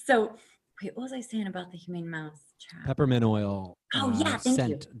 so wait, what was I saying about the humane mouse trap? Peppermint oil, Oh yeah, thank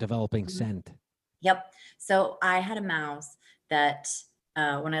you. developing Mhm. scent. Yep. So I had a mouse that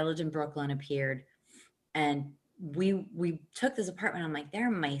when I lived in Brooklyn appeared, and we took this apartment. I'm like, there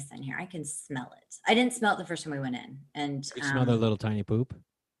are mice in here. I can smell it. I didn't smell it the first time we went in, and You smell their little tiny poop.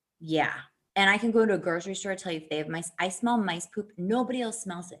 yeah. And I can go to a grocery store, tell you if they have mice. I smell mice poop. Nobody else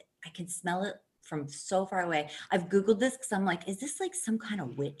smells it. I can smell it from so far away. I've Googled this because I'm like, is this like some kind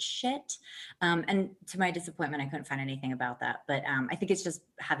of witch shit? And to my disappointment, I couldn't find anything about that. But I think it's just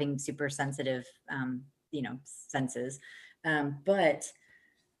having super sensitive, senses. But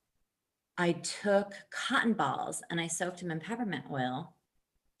I took cotton balls and I soaked them in peppermint oil,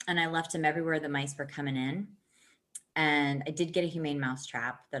 and I left them everywhere the mice were coming in. And I did get a humane mouse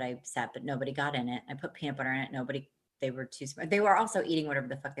trap that I set, but nobody got in it. I put peanut butter in it. They were too smart. They were also eating whatever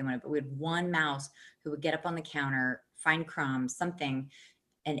the fuck they wanted, but we had one mouse who would get up on the counter, find crumbs, something.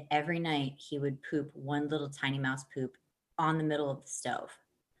 And every night he would poop one little tiny mouse poop on the middle of the stove.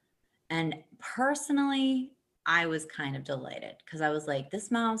 And personally, I was kind of delighted because I was like,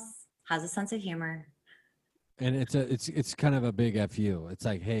 this mouse has a sense of humor. And it's kind of a big fu. It's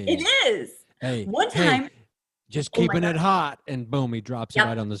like, It hey, is. hey, One hey, time, just oh my keeping God. it hot, and boom, he drops it right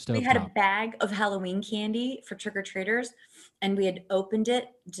Yep. on the We had a stovetop. bag of Halloween candy for trick-or-treaters, and we had opened it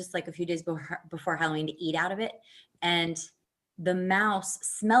just like a few days before Halloween to eat out of it. And the mouse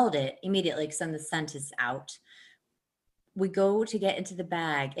smelled it immediately because then the scent is out. We go to get into the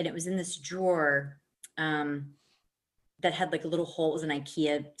bag, and it was in this drawer that had like a little hole. It was an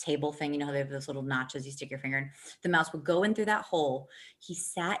IKEA table thing. You know how they have those little notches you stick your finger in? The mouse would go in through that hole. He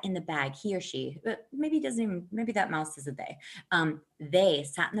sat in the bag, he or she, but maybe he doesn't even, maybe that mouse is a they. They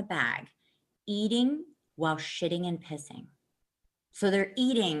sat in the bag eating while shitting and pissing. So they're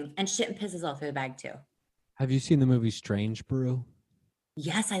eating and shit and pisses all through the bag too. Have you seen the movie Strange Brew,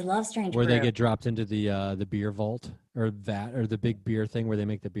 Yes, I love Strange where they Brew. get dropped into the beer vault or vat or the big beer thing where they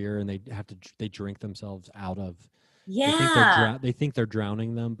make the beer and they drink themselves out of. Yeah. They think they're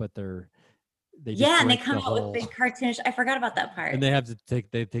drowning them, but they just Yeah. And they drink come the out with whole. big cartoonish. I forgot about that And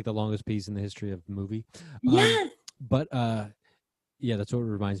part. they take the longest piece in the history of the movie. Yes. But yeah, that's what it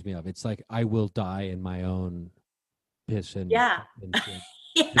reminds me of. It's like I will die in my own piss Yeah. and shit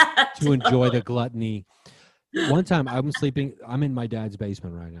Yeah. to enjoy the Totally. gluttony. One time I'm sleeping. I'm in my dad's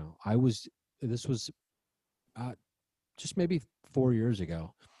basement right now. This was uh, just maybe 4 years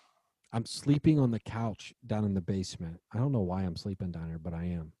ago. I'm sleeping on the couch down in the basement. I don't know why I'm sleeping down here, but I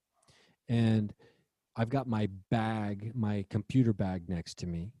am. And I've got my bag, my computer bag next to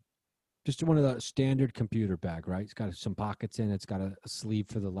me. Just one of the standard computer bag, right? It's got some pockets in it. It's got a sleeve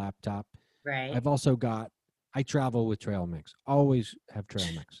for the laptop. Right. I've also got, I travel with trail mix. Always have trail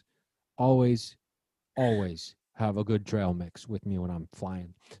mix. Always, always have a good trail mix with me when I'm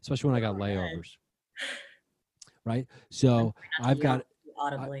flying, especially when I got layovers, right? I'm So trying not to I've yell got, I,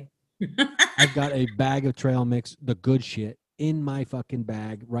 audibly. I've got a bag of trail mix, the good shit, in my fucking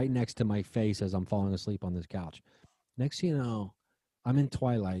bag right next to my face as I'm falling asleep on this couch. Next thing you know, I'm in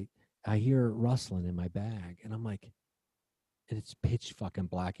twilight. I hear rustling in my bag, and I'm like, and it's pitch fucking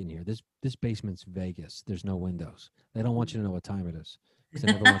black in here. This basement's Vegas. There's no windows. They don't want you to know what time it is because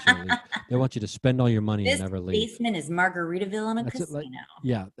they never want you to leave. They want you to spend all your money and This never leave. basement is Margaritaville in a That's it. Like, casino.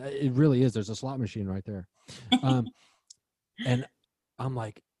 yeah, it really is. There's a slot machine right there, um, and I'm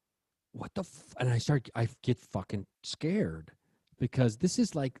like, what the? And I get fucking scared because this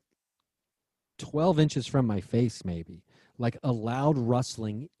is like 12 inches from my face, maybe like a loud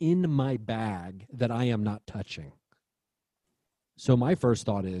rustling in my bag that I am not touching. So my first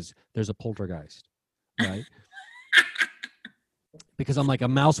thought is there's a poltergeist, right? Because I'm like, a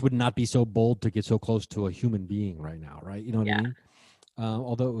mouse would not be so bold to get so close to a human being right now, right? You know what I Yeah. mean?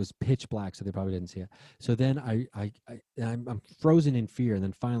 Although it was pitch black, so they probably didn't see it. So then I'm frozen in fear, and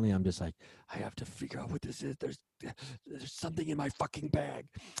then finally I'm just like, I have to figure out what this is. There's something in my fucking bag,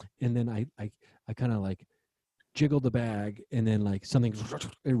 and then I kind of like jiggle the bag, and then like something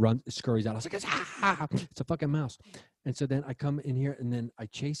it scurries out. I was like, it's a fucking mouse. And so then I come in here, and then I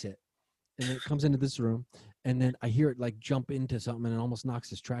chase it, and then it comes into this room, and then I hear it like jump into something, and it almost knocks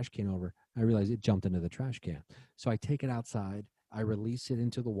this trash can over. I realize it jumped into the trash can. So I take it outside. I release it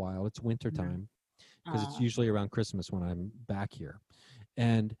into the wild. It's winter time because it's Oh. usually around Christmas when I'm back here.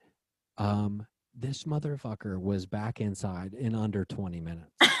 And this motherfucker was back inside in under 20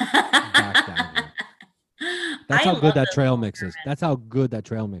 minutes. Back down here. That's I how good love that those trail mix is. experiments. That's how good that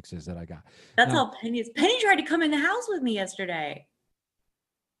trail mix is that I got. That's Now, how Penny is. Penny tried to come in the house with me yesterday.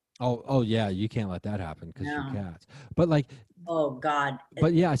 oh yeah, you can't let that happen because you're No. cats. But like, Oh God.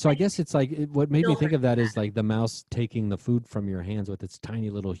 but yeah, so I guess it's like what made me Still think of hurts that is like the mouse taking the food from your hands with its tiny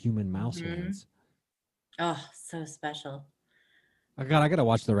little human mouse Mhm. hands. Oh, so special. I gotta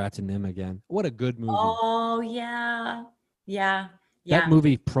watch The Rats and Nim again. What a good movie. Oh yeah. Yeah. That Yeah.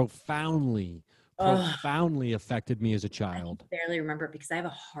 movie profoundly, Oh, profoundly affected me as a I can child. barely remember it because I have a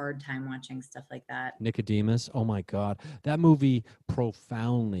hard time watching stuff like that. Nicodemus, oh my God. That movie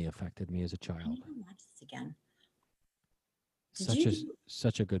profoundly affected me as a I child. need to watch this again. Did Such a you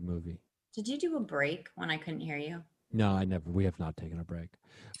such a good movie. did you do a break when I couldn't hear you? No, we have not taken a break.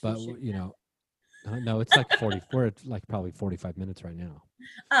 You But should. you know, no, it's like 40 we're at like probably 45 minutes right now.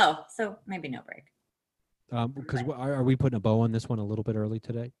 Oh, so maybe no break. Because But are we putting a bow on this one a little bit early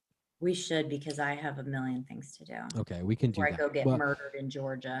today? we should because I have a million things to do Okay, we can do before I that. go get Well, murdered in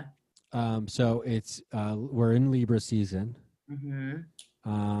Georgia. so it's we're in Libra season. Hmm.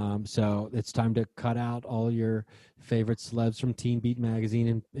 So it's time to cut out all your favorite celebs from Teen Beat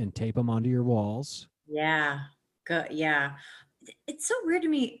magazine and tape them onto your walls. Yeah. Go. Yeah. It's so weird to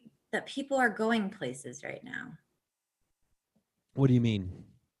me that people are going places right now. What do you mean?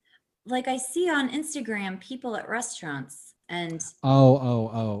 like I see on Instagram people at restaurants, and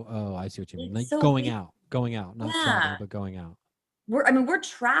Oh, I see what you mean. it's Like so going big. out, going out, not Yeah. traveling, but going out. I mean, we're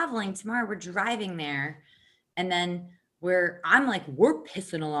traveling tomorrow. We're driving there. And then I'm like, we're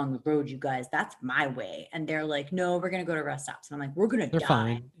pissing along the road, you guys. That's my way. And they're like, no, we're going to go to rest stops. And I'm like, we're going to They're die.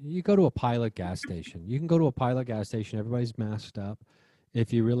 fine. You go to a Pilot gas station. You can go to a Pilot gas station. Everybody's masked up.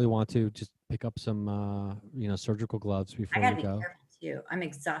 If you really want to, just pick up some, surgical gloves I before got you to be go. careful too. I'm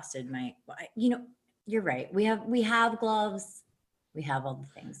exhausted. You're right. We have gloves. We have all the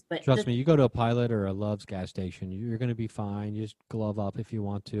things, but Trust me, you go to a Pilot or a Love's gas station, you're going to be fine. You just glove up if you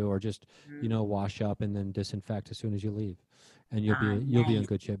want to, or just wash up and then disinfect as soon as you leave, and you'll be in nice.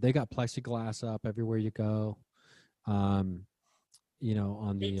 good shape. They got plexiglass up everywhere you go. On They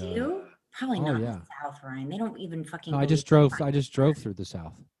the do? Probably oh not in the yeah. South, Ryan. They don't even fucking No, I believe just in drove. I just drove through the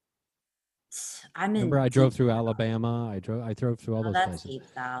South. I'm Remember, in I deep. drove through Alabama. I drove through all Oh, those that's places. deep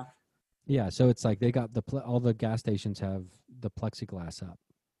South. Yeah, so it's like they got all the gas stations have the plexiglass up.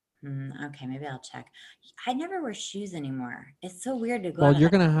 Okay, maybe I'll check. I never wear shoes anymore. It's so weird to go Well, out of you're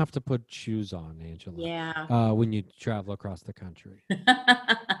the gonna have to put shoes on, Angela, Yeah. when you travel across the country.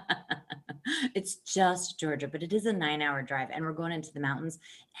 It's just Georgia, but it is a 9-hour drive, and we're going into the mountains,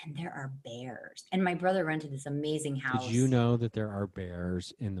 and there are bears. And my brother rented this amazing Did you house. know that there are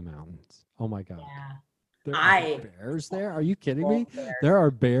bears in the mountains? Oh my God, Yeah. there are I bears there? Are you kidding love me? bears, There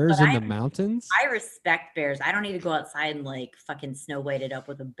are but bears in the mountains? I respect bears. I don't need to go outside and like fucking Snow White it up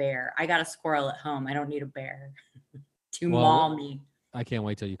with a bear. I got a squirrel at home. I don't need a bear to maul Well, me. I can't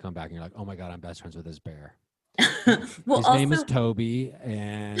wait till you come back and you're like, oh my God, I'm best friends with this bear. Well, His name is also, Toby,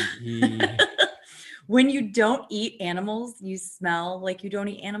 and he. when you don't eat animals, you smell like you don't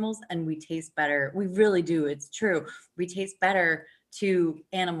eat animals, and we taste better. We really do. It's true. We taste better to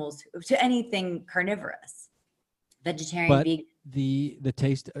animals, to anything carnivorous, vegetarian, But vegan. the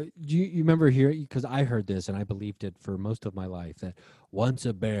taste. You remember here, because I heard this and I believed it for most of my life, that once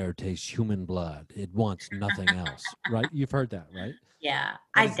a bear tastes human blood, it wants nothing else. Right? You've heard that, right? Yeah,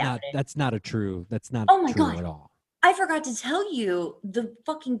 That I is doubt not. it. That's not a true. That's not Oh my true God. at all. I forgot to tell you the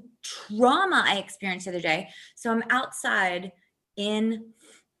fucking trauma I experienced the other day. So I'm outside in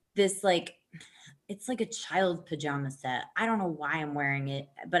this like it's like a child pajama set. I don't know why I'm wearing it,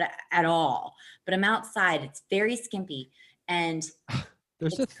 but at all. But I'm outside. It's very skimpy, and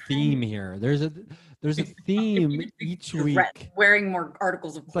There's a it's kind theme here. There's a theme each of week. wearing more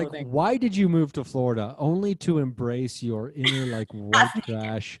articles of It's like, clothing. why did you move to Florida only to embrace your inner like white Half naked.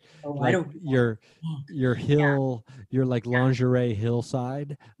 trash, Oh, I like don't. your hill, your like lingerie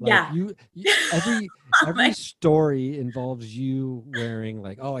hillside? Like Yeah. every story involves you wearing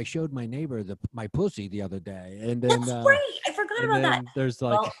like, oh, I showed my neighbor my pussy the other day, That's right. I forgot about that. there's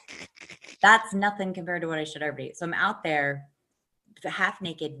like, Well, that's nothing compared to what I should already. So I'm out there half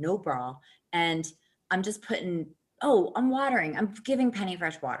naked, no bra, and I'm just I'm watering. I'm giving Penny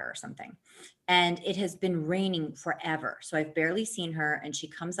fresh water or something. And it has been raining forever. So I've barely seen her. And she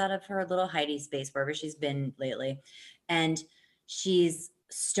comes out of her little hidey space, wherever she's been lately. And she's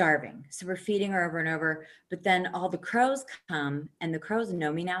starving. So we're feeding her over and over. But then all the crows come, and the crows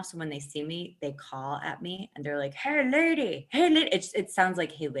know me now. So when they see me, they call at me and they're like, hey, lady, hey, lady. It sounds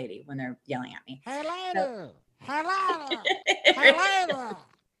like hey, lady when they're yelling at me. hey So, later, hey later.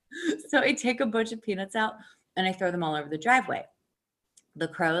 so I take a bunch of peanuts out and I throw them all over the driveway. The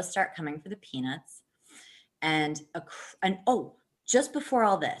crows start coming for the peanuts, and just before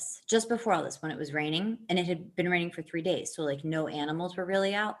all this, when it was raining, and it had been raining for 3 days, so like no animals were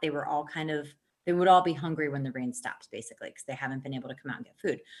really out. They were all they would all be hungry when the rain stops, basically, because they haven't been able to come out and get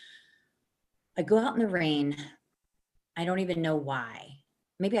food. I go out in the rain. I don't even know why.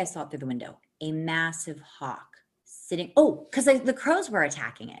 Maybe I saw it through the window. A massive hawk sitting. Oh, because the crows were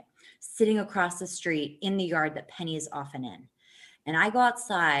attacking it, sitting across the street in the yard that Penny is often in. And I go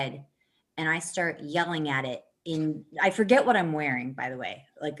outside and I start yelling at it I forget what I'm wearing, by the way,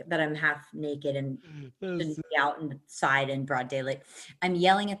 like that I'm half naked and shouldn't be out inside in broad daylight. I'm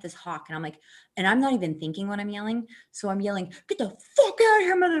yelling at this hawk, and I'm like, and I'm not even thinking what I'm yelling. So I'm yelling, get the fuck out of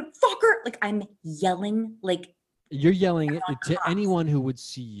here, motherfucker. Like I'm yelling, like you're yelling it to anyone who would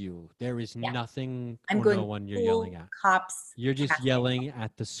see you. There is yeah. nothing I'm or going no one you're yelling at. Cops. You're just yelling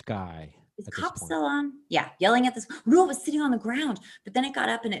at the sky. Is at cop this point. still on? Yeah, yelling at this. No, it was sitting on the ground. But then it got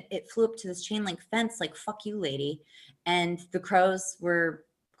up and it flew up to this chain link fence, like, fuck you, lady. And the crows were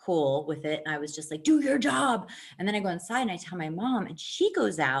cool with it. And I was just like, do your job. And then I go inside and I tell my mom, and she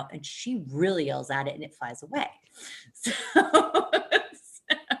goes out and she really yells at it and it flies away. So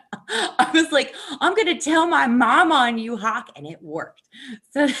I was like, I'm going to tell my mom on you, hawk. And it worked.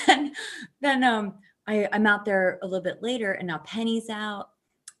 So then I'm out there a little bit later, and now Penny's out.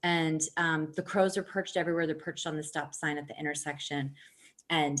 And the crows are perched everywhere. They're perched on the stop sign at the intersection.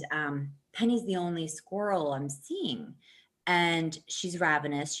 And Penny's the only squirrel I'm seeing. And she's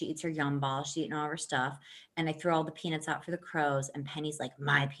ravenous. She eats her yum ball. She's eating all her stuff. And I throw all the peanuts out for the crows. And Penny's like,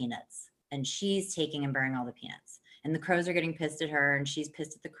 my peanuts. And she's taking and burning all the peanuts. And the crows are getting pissed at her. And she's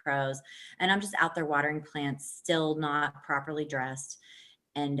pissed at the crows. And I'm just out there watering plants, still not properly dressed.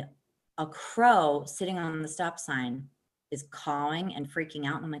 And a crow sitting on the stop sign is cawing and freaking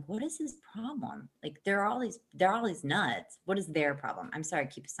out. And I'm like, what is his problem? Like, they're all these nuts. What is their problem? I'm sorry, I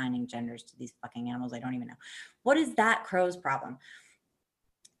keep assigning genders to these fucking animals. I don't even know. What is that crow's problem?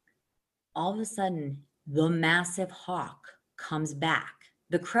 All of a sudden, the massive hawk comes back.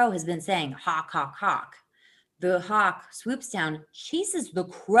 The crow has been saying, hawk, hawk, hawk. The hawk swoops down, chases the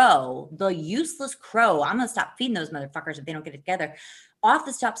crow, the useless crow. I'm going to stop feeding those motherfuckers if they don't get it together. Off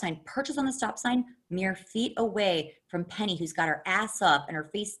the stop sign, perches on the stop sign, mere feet away from Penny, who's got her ass up and her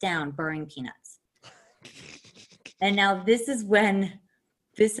face down, burning peanuts. And now this is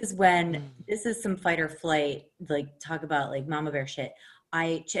some fight or flight, like talk about like mama bear shit.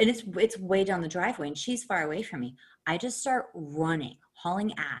 And it's way down the driveway and she's far away from me. I just start running,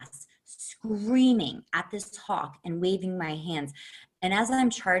 hauling ass, screaming at this hawk and waving my hands. And as I'm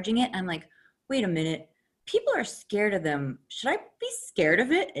charging it, I'm like, wait a minute. People are scared of them. Should I be scared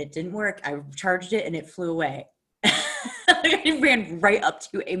of it? It didn't work. I charged it and it flew away. I ran right up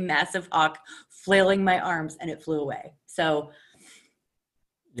to a massive hawk, flailing my arms, and it flew away. So,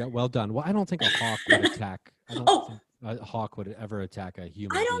 yeah, well done. Well, I don't think a hawk would attack. I don't think a hawk would ever attack a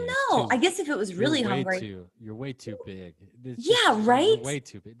human. I don't know. I guess if it was really hungry, you're way too big. Right. You're way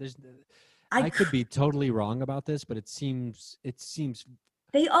too big. I could be totally wrong about this, but it seems.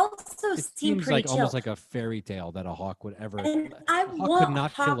 They also seem pretty like chill. Almost like a fairy tale that a hawk would ever. And a hawk could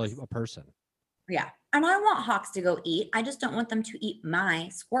not kill a person. Yeah. And I want hawks to go eat. I just don't want them to eat my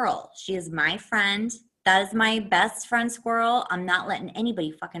squirrel. She is my friend. That is my best friend squirrel. I'm not letting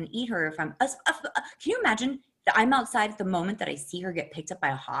anybody fucking eat her. Can you imagine that I'm outside at the moment that I see her get picked up by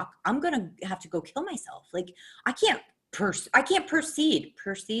a hawk? I'm going to have to go kill myself. Like, I can't proceed.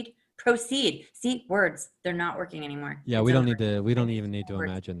 See, words, they're not working anymore. Yeah, we don't even need to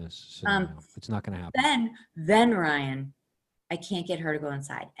imagine this. So it's not going to happen. Then Ryan, I can't get her to go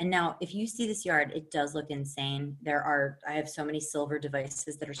inside. And now if you see this yard, it does look insane. I have so many silver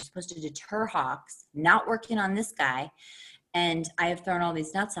devices that are supposed to deter hawks, not working on this guy. And I have thrown all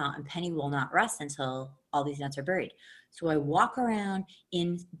these nuts out and Penny will not rest until all these nuts are buried. So I walk around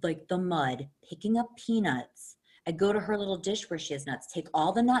in like the mud, picking up peanuts. I go to her little dish where she has nuts, take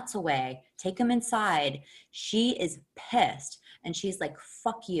all the nuts away, take them inside. She is pissed. And she's like,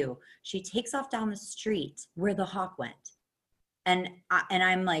 fuck you. She takes off down the street where the hawk went. And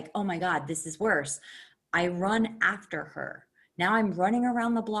I'm like, oh my God, this is worse. I run after her. Now I'm running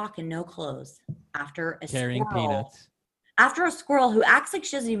around the block in no clothes after a carrying squirrel. Peanuts. After a squirrel who acts like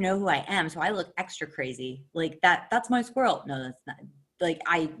she doesn't even know who I am. So I look extra crazy. Like that's my squirrel. No, that's not. Like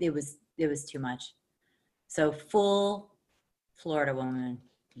it was too much. So full Florida woman.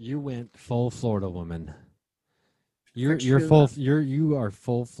 You went full Florida woman. You are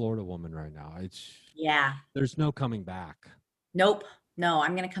full Florida woman right now. Yeah. There's no coming back. Nope. No,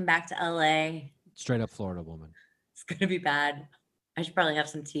 I'm gonna come back to LA. Straight up Florida woman. It's gonna be bad. I should probably have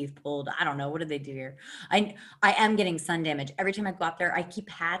some teeth pulled. I don't know. What do they do here? I am getting sun damage. Every time I go out there, I keep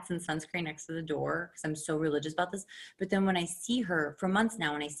hats and sunscreen next to the door because I'm so religious about this. But then when I see her, for months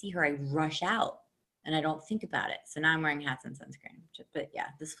now, when I see her, I rush out and I don't think about it. So now I'm wearing hats and sunscreen. But yeah,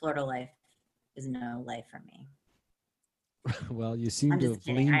 this Florida life is no life for me. Well, you seem to have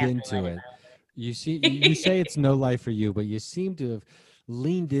leaned into it. You say it's no life for you, but you seem to have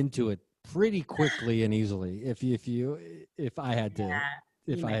leaned into it pretty quickly and easily. If I had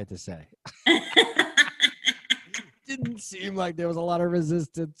to say, didn't seem like there was a lot of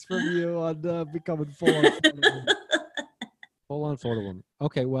resistance from you on becoming full on Florida woman.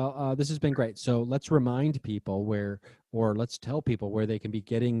 Okay, well, this has been great. So let's remind people let's tell people where they can be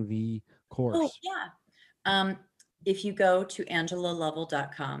getting the course. Oh yeah. If you go to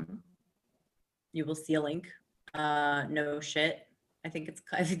angelalovell.com, you will see a link. No shit. I think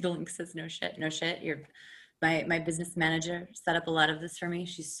the link says no shit. My business manager set up a lot of this for me.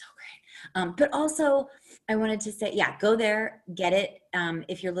 She's so great. But also I wanted to say, yeah, go there, get it.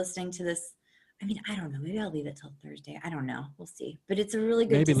 If you're listening to this, I mean, I don't know. Maybe I'll leave it till Thursday. I don't know. We'll see. But it's a really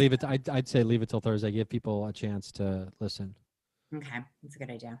good. Maybe leave it. I'd say leave it till Thursday. Give people a chance to listen. Okay, that's a good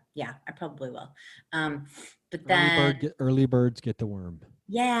idea. Yeah, I probably will. But then early birds get the worm.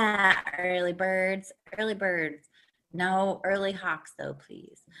 Yeah, early birds. No early hawks though,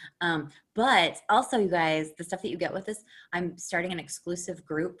 please. But also, you guys, the stuff that you get with this, I'm starting an exclusive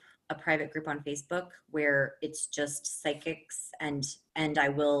group, a private group on Facebook where it's just psychics, and I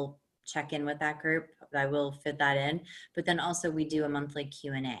will check in with that group. I will fit that in. But then also we do a monthly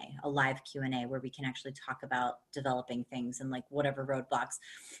Q&A, a live Q&A where we can actually talk about developing things and like whatever roadblocks.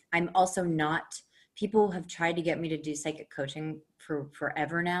 I'm also not, people have tried to get me to do psychic coaching for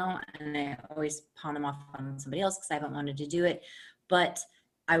forever now, and I always pawn them off on somebody else because I haven't wanted to do it. But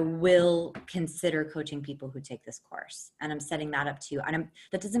I will consider coaching people who take this course, and I'm setting that up too. And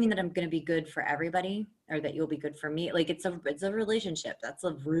that doesn't mean that I'm going to be good for everybody or that you'll be good for me. Like it's a relationship. That's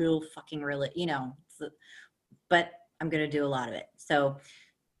a real fucking real, but I'm going to do a lot of it. So,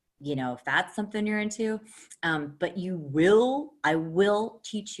 if that's something you're into, but I will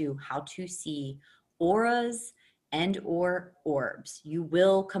teach you how to see auras and or orbs. You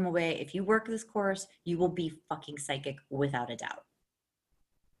will come away, if you work this course, you will be fucking psychic without a doubt.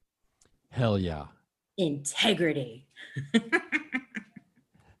 Hell yeah. Integrity.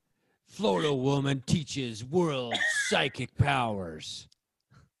 Florida woman teaches world psychic powers.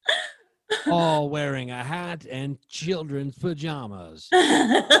 All wearing a hat and children's pajamas.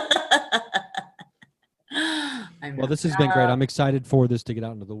 Well, this has been great. I'm excited for this to get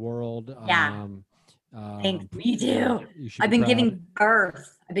out into the world. Yeah. Thanks. Me too. I've been giving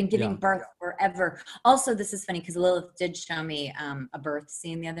birth. Birth forever. Also, this is funny because Lilith did show me a birth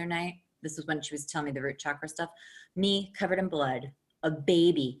scene the other night. This was when she was telling me the root chakra stuff. Me covered in blood, a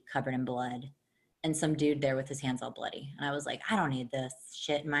baby covered in blood, and some dude there with his hands all bloody. And I was like, I don't need this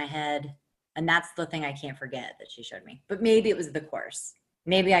shit in my head. And that's the thing I can't forget that she showed me. But maybe it was the course.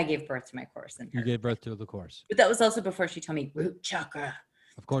 Maybe I gave birth to my course. You gave birth to the course. But that was also before she told me root chakra.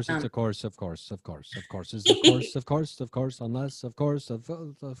 Of course, it's a course, of course, of course, of course, is a course, of course, of course, unless, of course,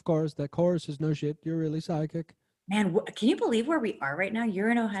 that course is no shit. You're really psychic. Man, can you believe where we are right now? You're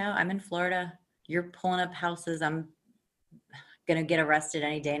in Ohio. I'm in Florida. You're pulling up houses. I'm going to get arrested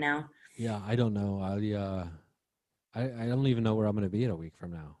any day now. Yeah, I don't know. I don't even know where I'm going to be in a week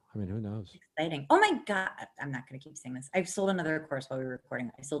from now. I mean, who knows? Exciting. Oh my God. I'm not going to keep saying this. I've sold another course while we were recording.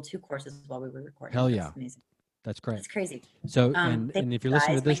 I sold 2 courses while we were recording. Hell yeah. That's amazing. That's great. It's crazy. So, and if you're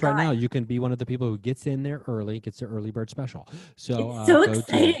listening to this right now, you can be one of the people who gets in there early, gets their early bird special. So, it's so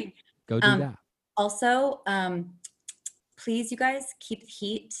exciting. Go do that. Also, please, you guys, keep the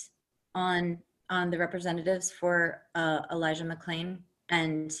heat on the representatives for Elijah McClain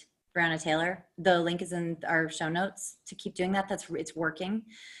and Breonna Taylor. The link is in our show notes to keep doing that. It's working.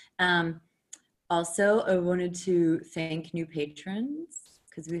 Also, I wanted to thank new patrons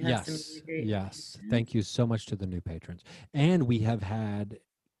because we had some really great. Yes. Thank you so much to the new patrons. And we have had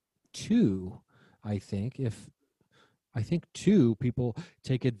 2, I think 2 people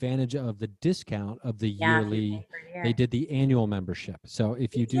take advantage of the discount of the yearly. They did the annual membership. So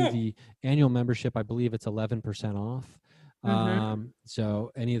if you do the annual membership, I believe it's 11% off.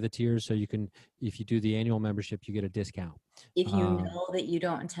 So any of the tiers, so you can, if you do the annual membership, you get a discount. If you know that you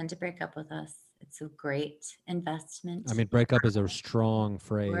don't intend to break up with us, it's a great investment. I mean, break up is a strong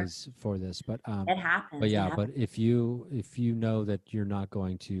phrase for this, but it happens. But yeah, but if you know that you're not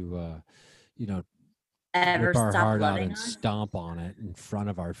going to, ever rip our stop heart out and us? stomp on it in front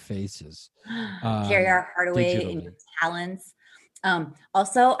of our faces, carry our heart away in your talons.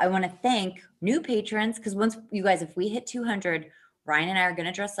 Also, I want to thank new patrons because once you guys, if we hit 200, Ryan and I are going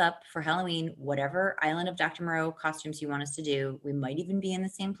to dress up for Halloween, whatever Island of Dr. Moreau costumes you want us to do. We might even be in the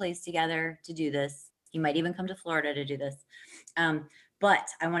same place together to do this. You might even come to Florida to do this. But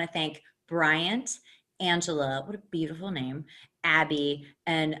I want to thank Bryant, Angela, what a beautiful name, Abby,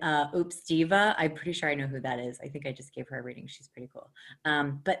 and Oops Diva. I'm pretty sure I know who that is. I think I just gave her a reading. She's pretty cool.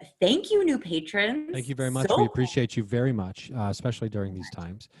 But thank you, new patrons. Thank you very much. We appreciate you very much, especially during these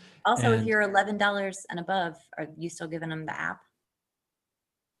times. Also, if you're $11 and above, are you still giving them the app?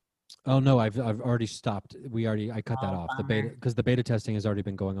 Oh no, I've already stopped. I cut that off. The beta, because the beta testing has already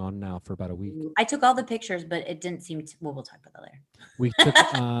been going on now for about a week. I took all the pictures, but it didn't seem to, well, we'll talk about that later. We took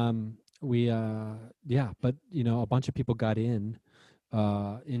but a bunch of people got in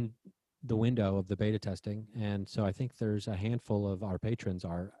the window of the beta testing, and so I think there's a handful of our patrons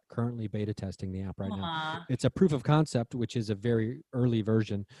are currently beta testing the app right now. It's a proof of concept, which is a very early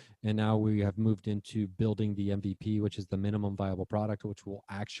version, and now we have moved into building the MVP, which is the minimum viable product, which will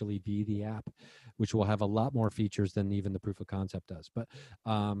actually be the app, which will have a lot more features than even the proof of concept does. But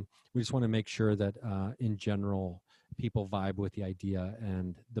we just want to make sure that in general people vibe with the idea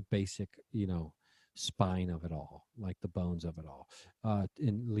and the basic spine of it all, like the bones of it all,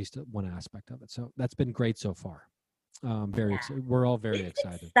 in at least one aspect of it. So that's been great so far. Very we're all very It's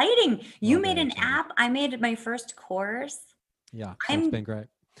excited. exciting. We're all You made very an excited. app. I made my first course. Yeah, so it's been great.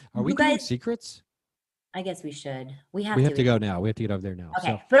 Are we You doing guys, secrets? I guess we should. We We have have to. to go now. We have to get over there now.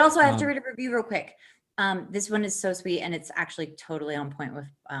 Okay. So, But also I have to um, read a review real quick. This one is so sweet and it's actually totally on point with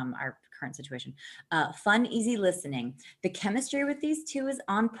our current situation. Fun, easy listening. The chemistry with these two is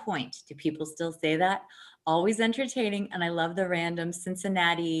on point. Do people still say that? Always entertaining. And I love the random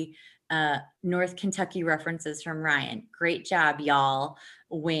Cincinnati, North Kentucky references from Ryan. Great job, y'all.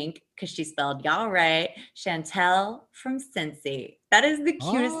 Wink, because she spelled y'all right. Chantel from Cincy. That is the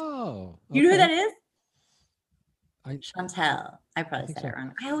cutest. oh, You know who okay. that is? I Chantel. I probably think said it so.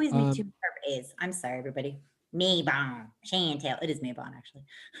 wrong. I always make two Um, sharp A's. I'm sorry, everybody. Maybon. Chantel. It is Maybon, actually.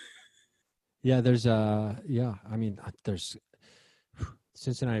 yeah, yeah. I mean, there's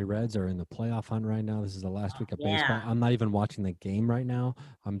Cincinnati Reds are in the playoff hunt right now. This is the last week of Yeah. baseball. I'm not even watching the game right now.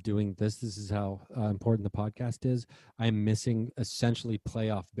 I'm doing this. This is how important the podcast is. I'm missing essentially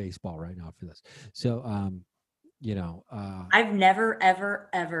playoff baseball right now for this. So, I've never, ever,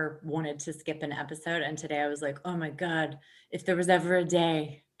 ever wanted to skip an episode. And today I was like, oh my God, if there was ever a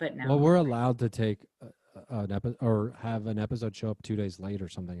day. But well, no, we're allowed to take an episode or have an episode show up 2 days late or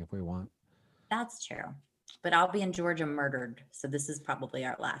something if we want. that's true. But I'll be in Georgia murdered. So this is probably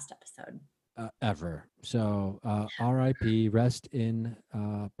our last episode. Ever. So, R.I.P. Rest in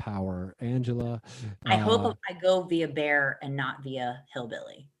power, Angela. I hope I go via bear and not via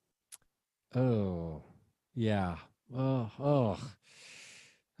hillbilly. Oh, yeah. Oh.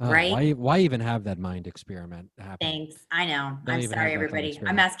 Right? Why even have that mind experiment happen? Thanks. I know. Don't I'm even sorry, have that thought everybody. I'm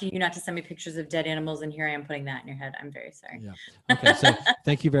experiment. asking you not to send me pictures of dead animals, and here I am putting that in your head. I'm very sorry. Yeah. Okay. So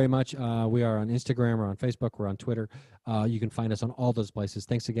thank you very much. We are on Instagram, we're on Facebook, we're on Twitter. You can find us on all those places.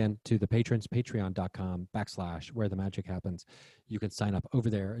 Thanks again to the patrons, patreon.com/where the magic happens. You can sign up over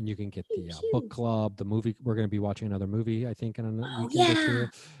there and you can get the book club, the movie. We're going to be watching another movie, I think, in a weekend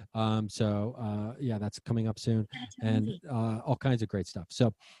or two. Yeah, that's coming up soon, and all kinds of great stuff.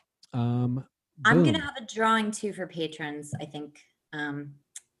 So, I'm going to have a drawing too for patrons. I think, did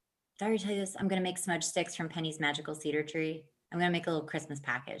I already tell you this? I'm going to make smudge sticks from Penny's Magical Cedar Tree. I'm going to make a little Christmas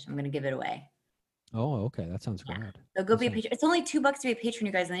package. I'm going to give it away. Oh, okay. That sounds great. So go be a patron. It's only $2 to be a patron,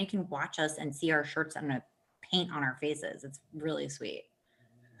 you guys. And then you can watch us and see our shirts. I'm going to paint on our faces. It's really sweet.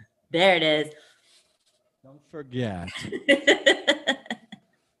 There it is. Don't forget.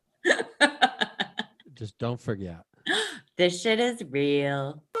 Just don't forget. This shit is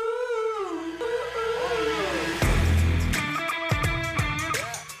real.